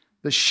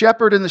 The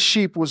shepherd and the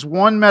sheep was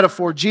one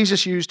metaphor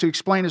Jesus used to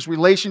explain his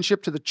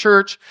relationship to the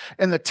church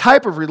and the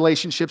type of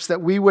relationships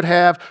that we would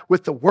have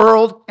with the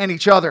world and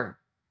each other.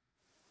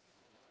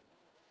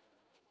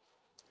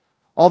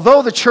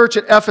 Although the church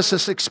at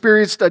Ephesus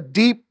experienced a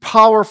deep,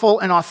 powerful,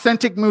 and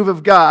authentic move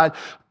of God,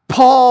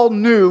 Paul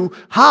knew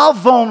how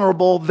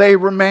vulnerable they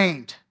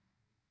remained.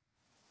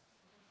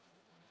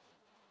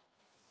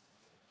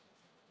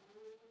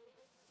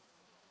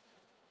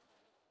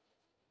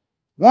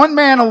 One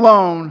man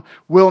alone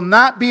will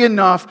not be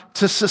enough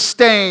to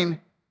sustain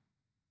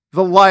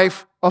the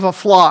life of a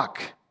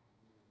flock.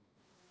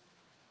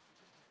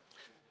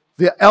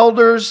 The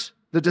elders,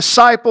 the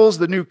disciples,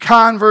 the new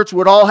converts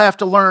would all have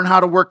to learn how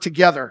to work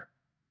together,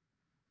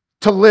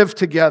 to live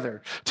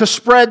together, to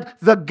spread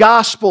the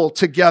gospel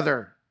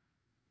together,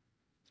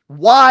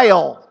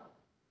 while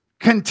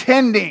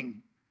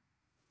contending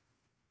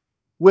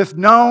with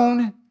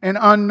known and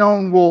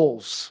unknown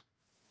wolves.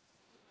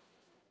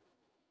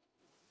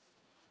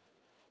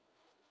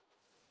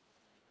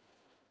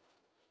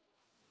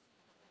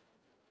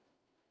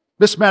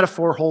 This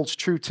metaphor holds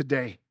true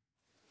today.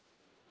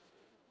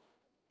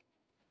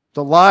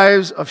 The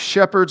lives of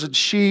shepherds and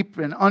sheep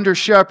and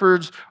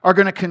under-shepherds are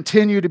going to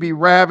continue to be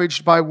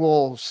ravaged by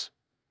wolves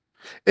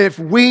if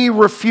we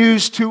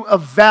refuse to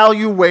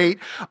evaluate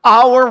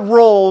our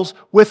roles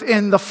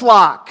within the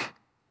flock.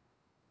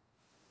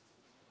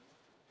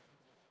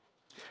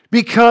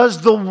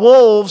 Because the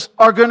wolves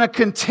are going to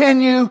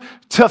continue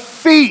to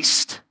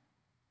feast.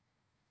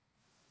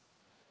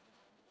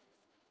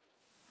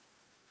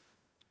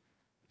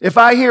 If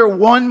I hear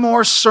one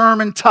more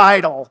sermon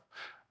title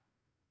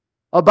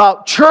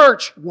about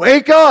church,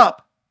 wake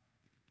up.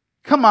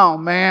 Come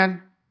on,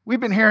 man. We've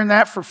been hearing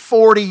that for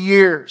 40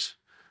 years.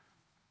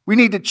 We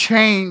need to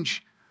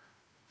change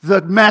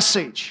the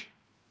message.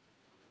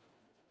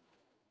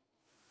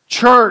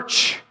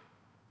 Church,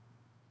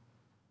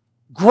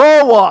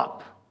 grow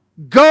up.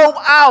 Go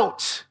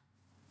out.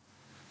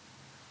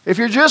 If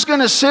you're just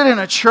going to sit in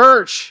a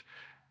church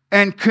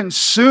and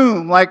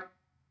consume like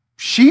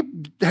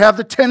sheep have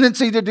the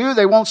tendency to do,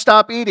 they won't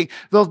stop eating.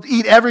 They'll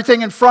eat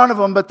everything in front of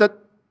them, but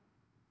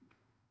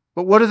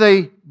what do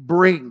they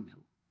bring?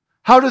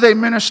 How do they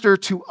minister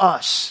to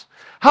us?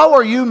 How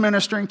are you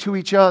ministering to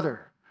each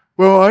other?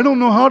 Well, I don't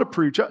know how to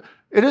preach.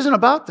 It isn't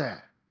about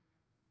that.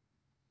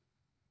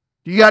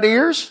 You got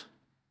ears?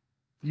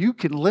 You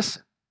can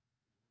listen.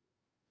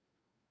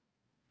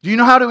 Do you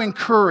know how to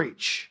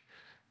encourage?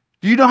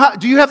 Do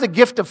you have the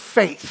gift of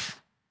faith?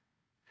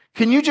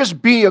 Can you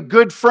just be a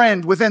good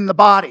friend within the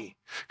body?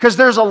 Because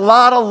there's a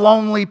lot of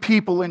lonely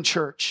people in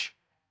church.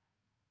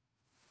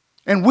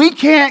 And we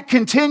can't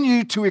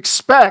continue to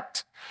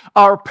expect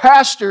our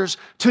pastors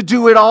to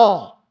do it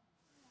all.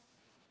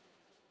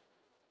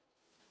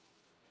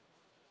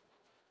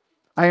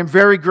 I am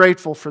very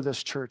grateful for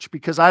this church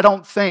because I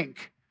don't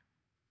think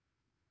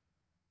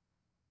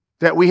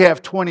that we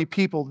have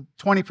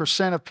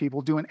 20% of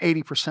people doing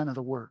 80% of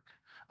the work.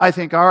 I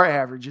think our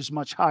average is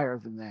much higher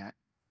than that.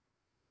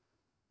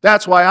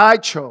 That's why I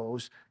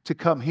chose to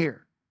come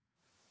here.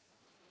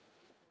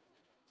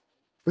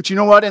 But you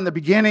know what? In the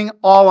beginning,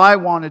 all I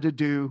wanted to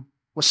do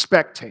was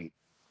spectate.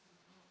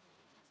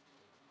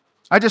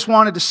 I just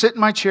wanted to sit in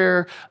my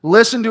chair,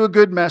 listen to a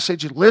good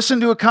message, listen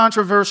to a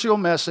controversial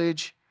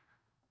message,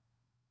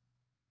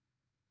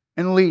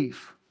 and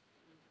leave.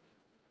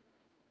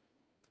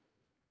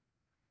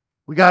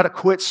 We got to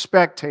quit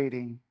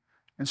spectating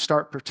and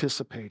start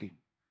participating.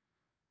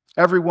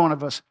 Every one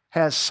of us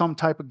has some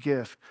type of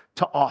gift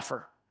to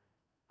offer.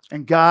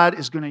 And God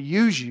is going to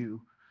use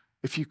you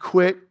if you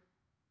quit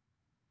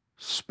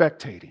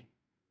spectating.